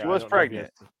no idea. She was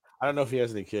pregnant. I don't know if he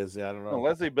has any kids. Yeah, I don't know. No,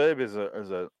 Leslie Bibb is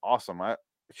a awesome. I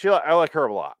like her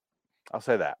a lot. I'll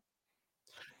say that.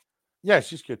 Yeah,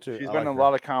 she's good too. She's been in a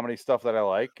lot of comedy stuff that I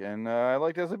like, and I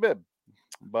like Leslie Bibb.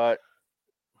 But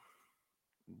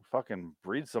fucking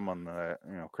breed someone that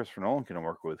Christopher Nolan can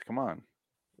work with. Come on.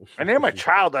 I named my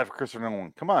child after Christopher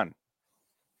Nolan. Come on.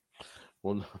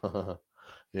 Well,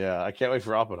 yeah, I can't wait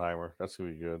for Oppenheimer. That's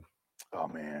gonna be good. Oh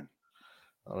man,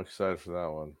 I'm excited for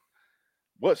that one.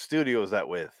 What studio is that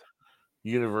with?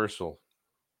 Universal.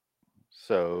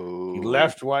 So he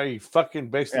left why he fucking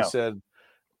basically said,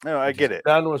 "No, I get it."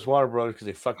 Done with Warner Brothers because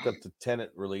they fucked up the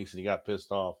Tenet release and he got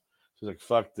pissed off. So he's like,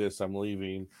 "Fuck this, I'm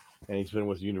leaving." And he's been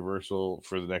with Universal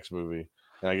for the next movie.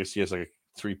 And I guess he has like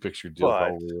a 3-picture deal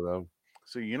probably with them.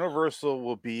 So Universal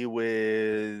will be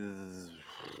with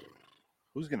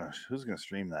who's gonna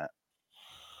stream that?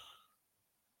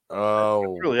 Oh,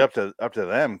 it's really up to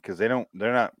them because they're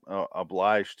not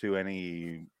obliged to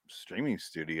any streaming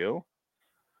studio.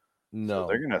 No, so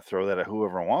they're gonna throw that at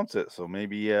whoever wants it. So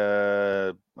maybe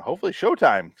hopefully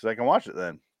Showtime because I can watch it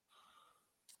then.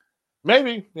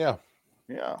 Maybe, yeah.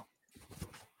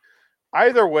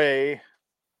 Either way,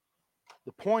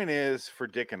 the point is for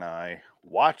Dick and I,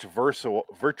 watch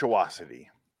Virtuosity.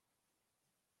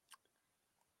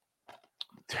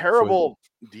 Terrible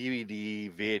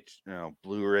DVD,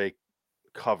 Blu-ray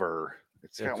cover.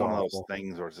 It's got one of those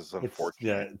things where it's just unfortunate.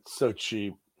 Yeah, it's so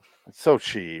cheap. It's so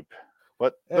cheap.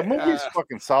 But the movie's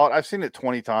fucking solid. I've seen it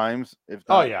 20 times. If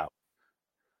not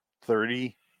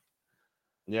 30.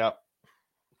 Yeah.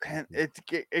 And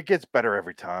it gets better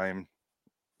every time.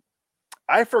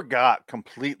 I forgot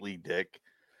completely, Dick,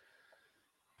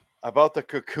 about the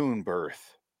cocoon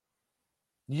birth.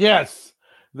 Yes.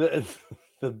 The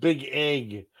big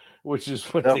egg, which is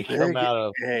what they come out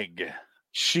of. Egg.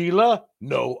 Sheila?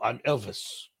 No, I'm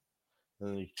Elvis.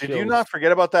 Did you not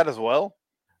forget about that as well?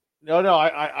 No,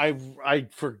 I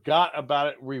forgot about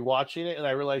it rewatching it, and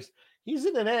I realized he's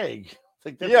in an egg.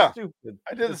 Like, that's stupid.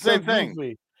 I did the same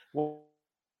thing. Well,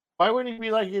 Why wouldn't he be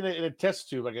like in a test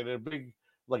tube, like in a big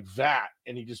like vat,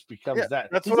 and he just becomes that?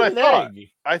 That's He's what I an thought. egg.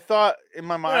 I thought in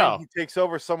my mind Yeah. he takes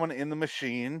over someone in the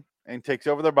machine and takes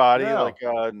over their body, Yeah. like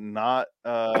not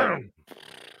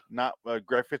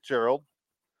Greg Fitzgerald.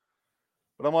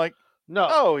 But I'm like, No,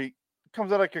 oh, he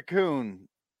comes out of cocoon,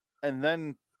 and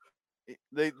then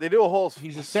they do a whole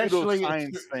he's essentially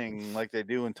science thing like they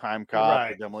do in Time Cop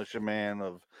or Demolition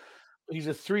Man. He's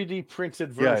a 3D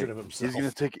printed version of He's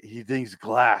himself. gonna he thinks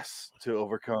glass to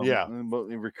overcome,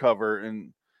 and recover,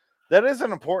 and that is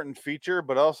an important feature.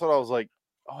 But also, I was like,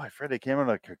 oh, I forgot they came out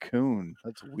of a cocoon.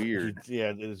 That's weird.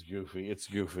 Yeah, it is goofy. It's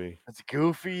goofy. It's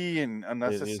goofy and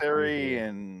unnecessary.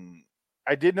 And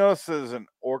I did notice there's an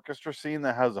orchestra scene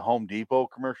that has a Home Depot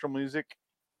commercial music.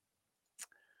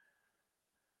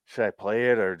 Should I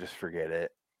play it or just forget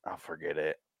it? I'll forget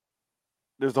it.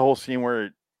 There's the whole scene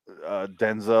where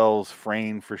Denzel's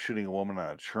framed for shooting a woman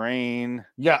on a train.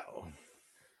 Yeah.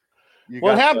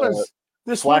 What happens?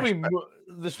 This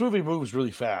movie moves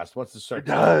really fast once it starts.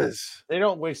 It does. They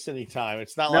don't waste any time.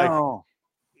 It's not like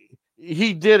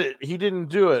he did it. He didn't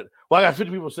do it. Well, I got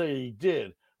 50 people say he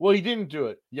did. Well, he didn't do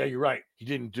it. Yeah, you're right. He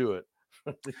didn't do it.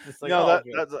 It's like,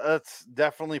 that's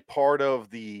definitely part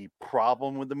of the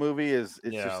problem with the movie. It's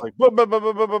just like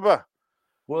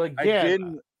Well,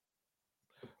 again,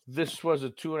 this was a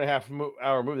 2.5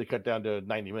 hour movie. They cut down to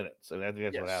 90 minutes, and I think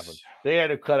that's what happened. They had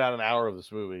to cut out an hour of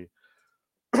this movie,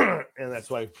 and that's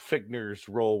why Fichtner's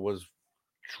role was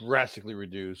drastically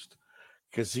reduced.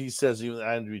 Because he says, even at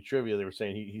IMDb trivia, they were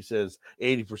saying he says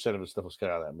 80% of his stuff was cut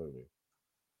out of that movie.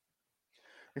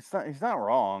 He's not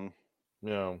wrong.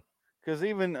 No. Because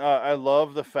even I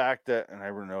love the fact that, and I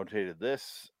notated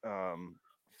this,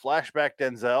 flashback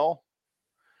Denzel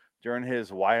during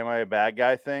his "Why am I a bad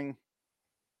guy" thing,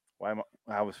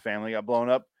 how his family got blown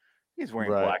up, he's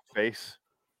wearing blackface.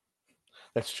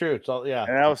 That's true. It's all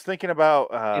And I was thinking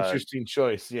about interesting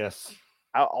choice. Yes.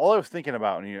 All I was thinking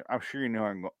about, and I'm sure you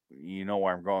know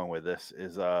where I'm going with this,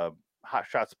 is Hot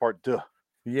Shots Part 2.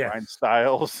 Yeah, Ryan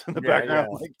Stiles in the background,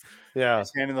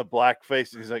 he's handing the black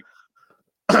face, and he's like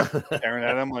staring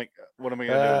at him, like, "What am I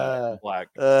gonna do? Black?"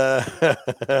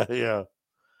 Yeah.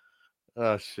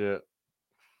 Oh shit.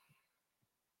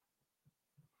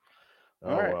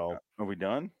 All right. Well, are we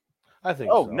done? I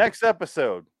think. So. Next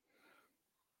episode.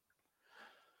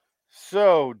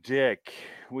 So, Dick,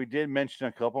 we did mention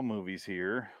a couple movies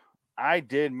here. I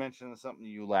did mention something to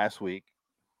you last week.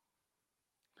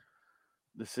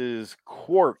 This is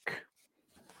Quark.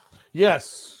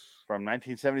 Yes. From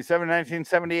 1977 to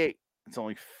 1978. It's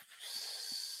only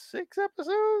 6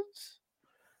 episodes.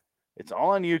 It's all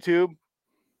on YouTube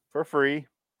for free.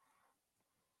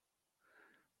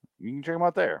 You can check them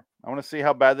out there. I want to see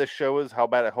how bad this show is, how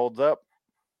bad it holds up.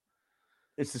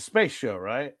 It's a space show,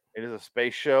 right? It is a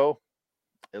space show.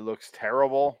 It looks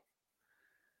terrible.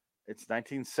 It's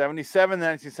 1977,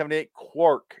 1978.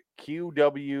 Quark.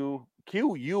 Q-U-A-R-K.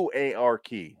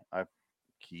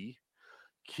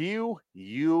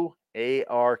 Q-U-A-R-K.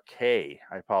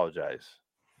 I apologize.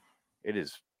 It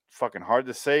is fucking hard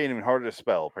to say and even harder to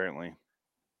spell, apparently.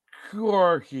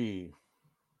 Quarky.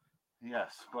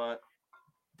 Yes, but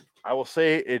I will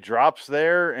say it drops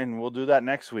there, and we'll do that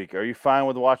next week. Are you fine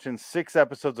with watching 6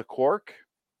 episodes of Quark?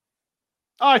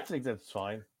 Oh, I think that's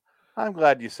fine. I'm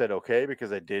glad you said okay,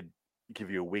 because I did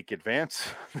give you a week advance.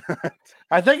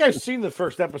 I think I've seen the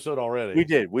first episode already. We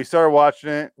did. We started watching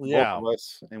it. Yeah. Both of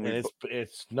us, and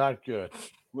it's not good.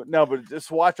 No, but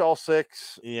just watch all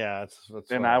 6. Yeah.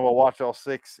 Then fine. I will watch all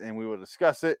 6, and we will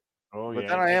discuss it. Oh, but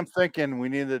then I am thinking we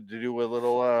needed to do a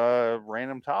little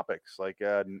random topics like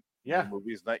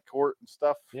movies, Night Court and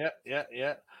stuff. Yeah.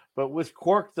 But with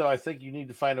Quark, though, I think you need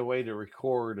to find a way to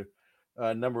record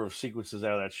a number of sequences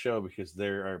out of that show, because they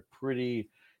are pretty.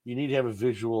 You need to have a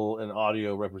visual and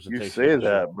audio representation. You say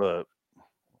that, but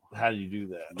how do you do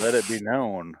that? Let it be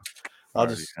known. I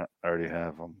already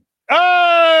have them. Hey,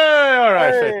 all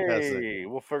right. Hey,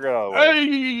 we'll figure it out.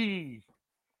 Hey.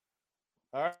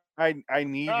 All right. I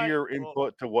need your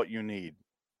input to what you need.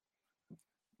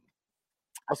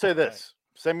 I'll say this.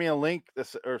 Send me a link,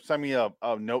 or send me a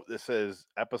note that says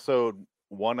episode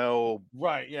 10.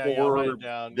 Right, yeah, I'll write it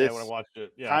down. When I watch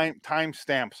it. Yeah. Time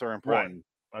stamps are important.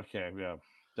 Right. Okay, yeah,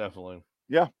 definitely.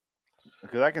 Yeah.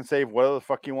 Because I can save whatever the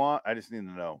fuck you want. I just need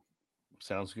to know.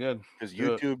 Sounds good. Because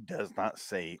YouTube doesn't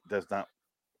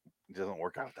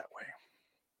work out that way.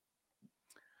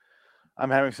 I'm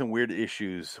having some weird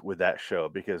issues with that show,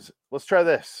 because let's try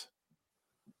this.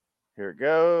 Here it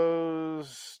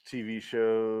goes. TV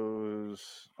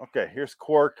shows. Okay, here's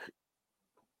Quark.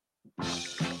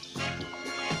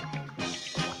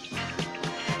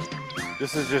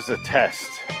 This is just a test.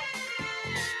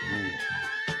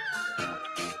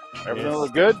 Everything Yes.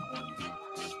 look good?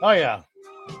 Oh yeah.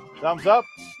 Thumbs up.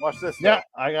 Watch this. Yeah,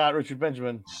 I got Richard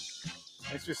Benjamin.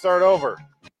 Makes you start over.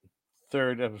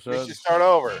 Third Makes episode. you start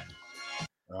over.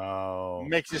 Oh.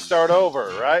 Makes you start over,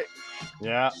 right?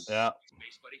 Yeah. Yeah,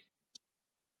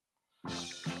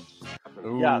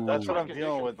 that's what I'm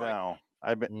dealing with now.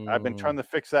 I've been trying to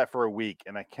fix that for a week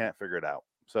and I can't figure it out.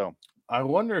 So I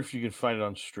wonder if you can find it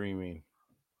on streaming.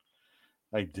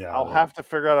 I doubt I'll it. have to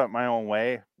figure it out my own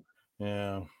way.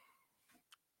 Yeah.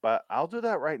 But I'll do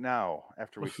that right now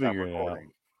after we We'll stop figure it out.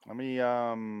 recording. Let me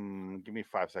give me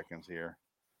 5 seconds here.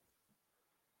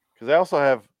 Because I also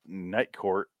have Night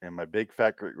Court and my Big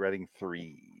Fat Great Wedding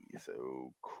 3.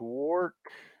 So Quark.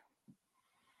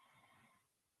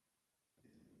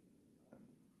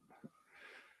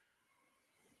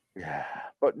 Yeah.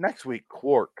 But next week,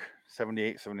 Quark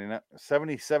 78, 79,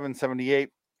 77, 78.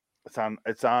 It's on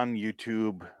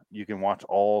YouTube. You can watch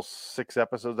all 6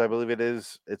 episodes, I believe it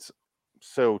is. It's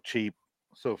so cheap,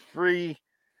 so free.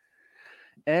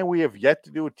 And we have yet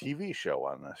to do a TV show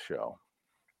on this show.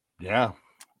 Yeah.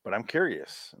 But I'm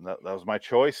curious. And that was my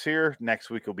choice here. Next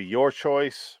week will be your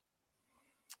choice.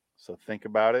 So think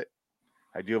about it.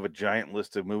 I do have a giant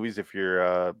list of movies if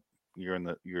you're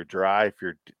dry, if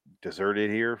you're deserted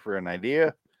here for an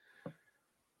idea. Do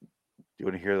you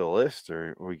want to hear the list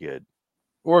or are we good?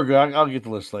 We're good. I'll get the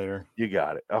list later. You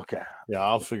got it. Okay. Yeah,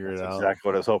 I'll figure it out. Exactly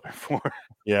what I was hoping for.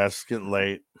 Yeah, it's getting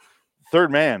late. Third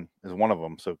Man is one of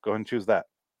them. So go ahead and choose that.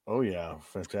 Oh yeah,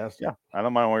 fantastic. Yeah. I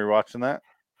don't mind when you're watching that.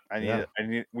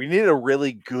 We need a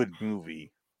really good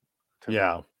movie.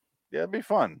 Yeah, it'd be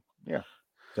fun. Yeah,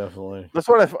 definitely. That's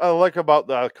what I like about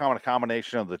the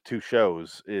combination of the two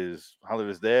shows is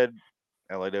Hollywood is Dead,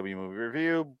 LAW Movie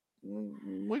Review.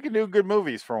 We can do good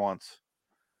movies for once.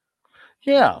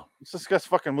 Yeah. Let's discuss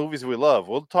fucking movies we love.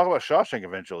 We'll talk about Shawshank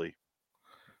eventually.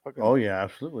 Oh yeah,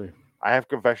 absolutely. I have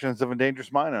Confessions of a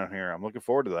Dangerous Mind on here. I'm looking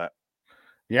forward to that.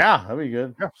 Yeah, that'd be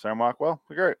good. Yeah, Sam Rockwell,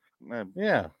 be great.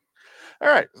 Yeah. All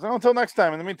right. So until next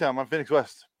time. In the meantime, I'm Phoenix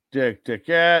West. Dick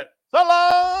Cat. So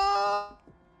long!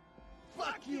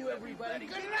 Fuck you, everybody.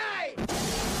 Good night.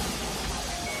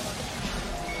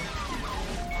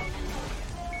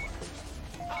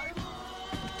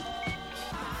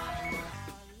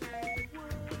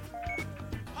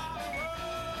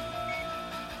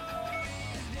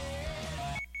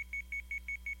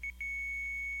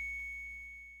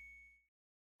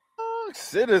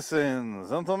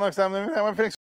 Citizens. Until next time, I'm Phoenix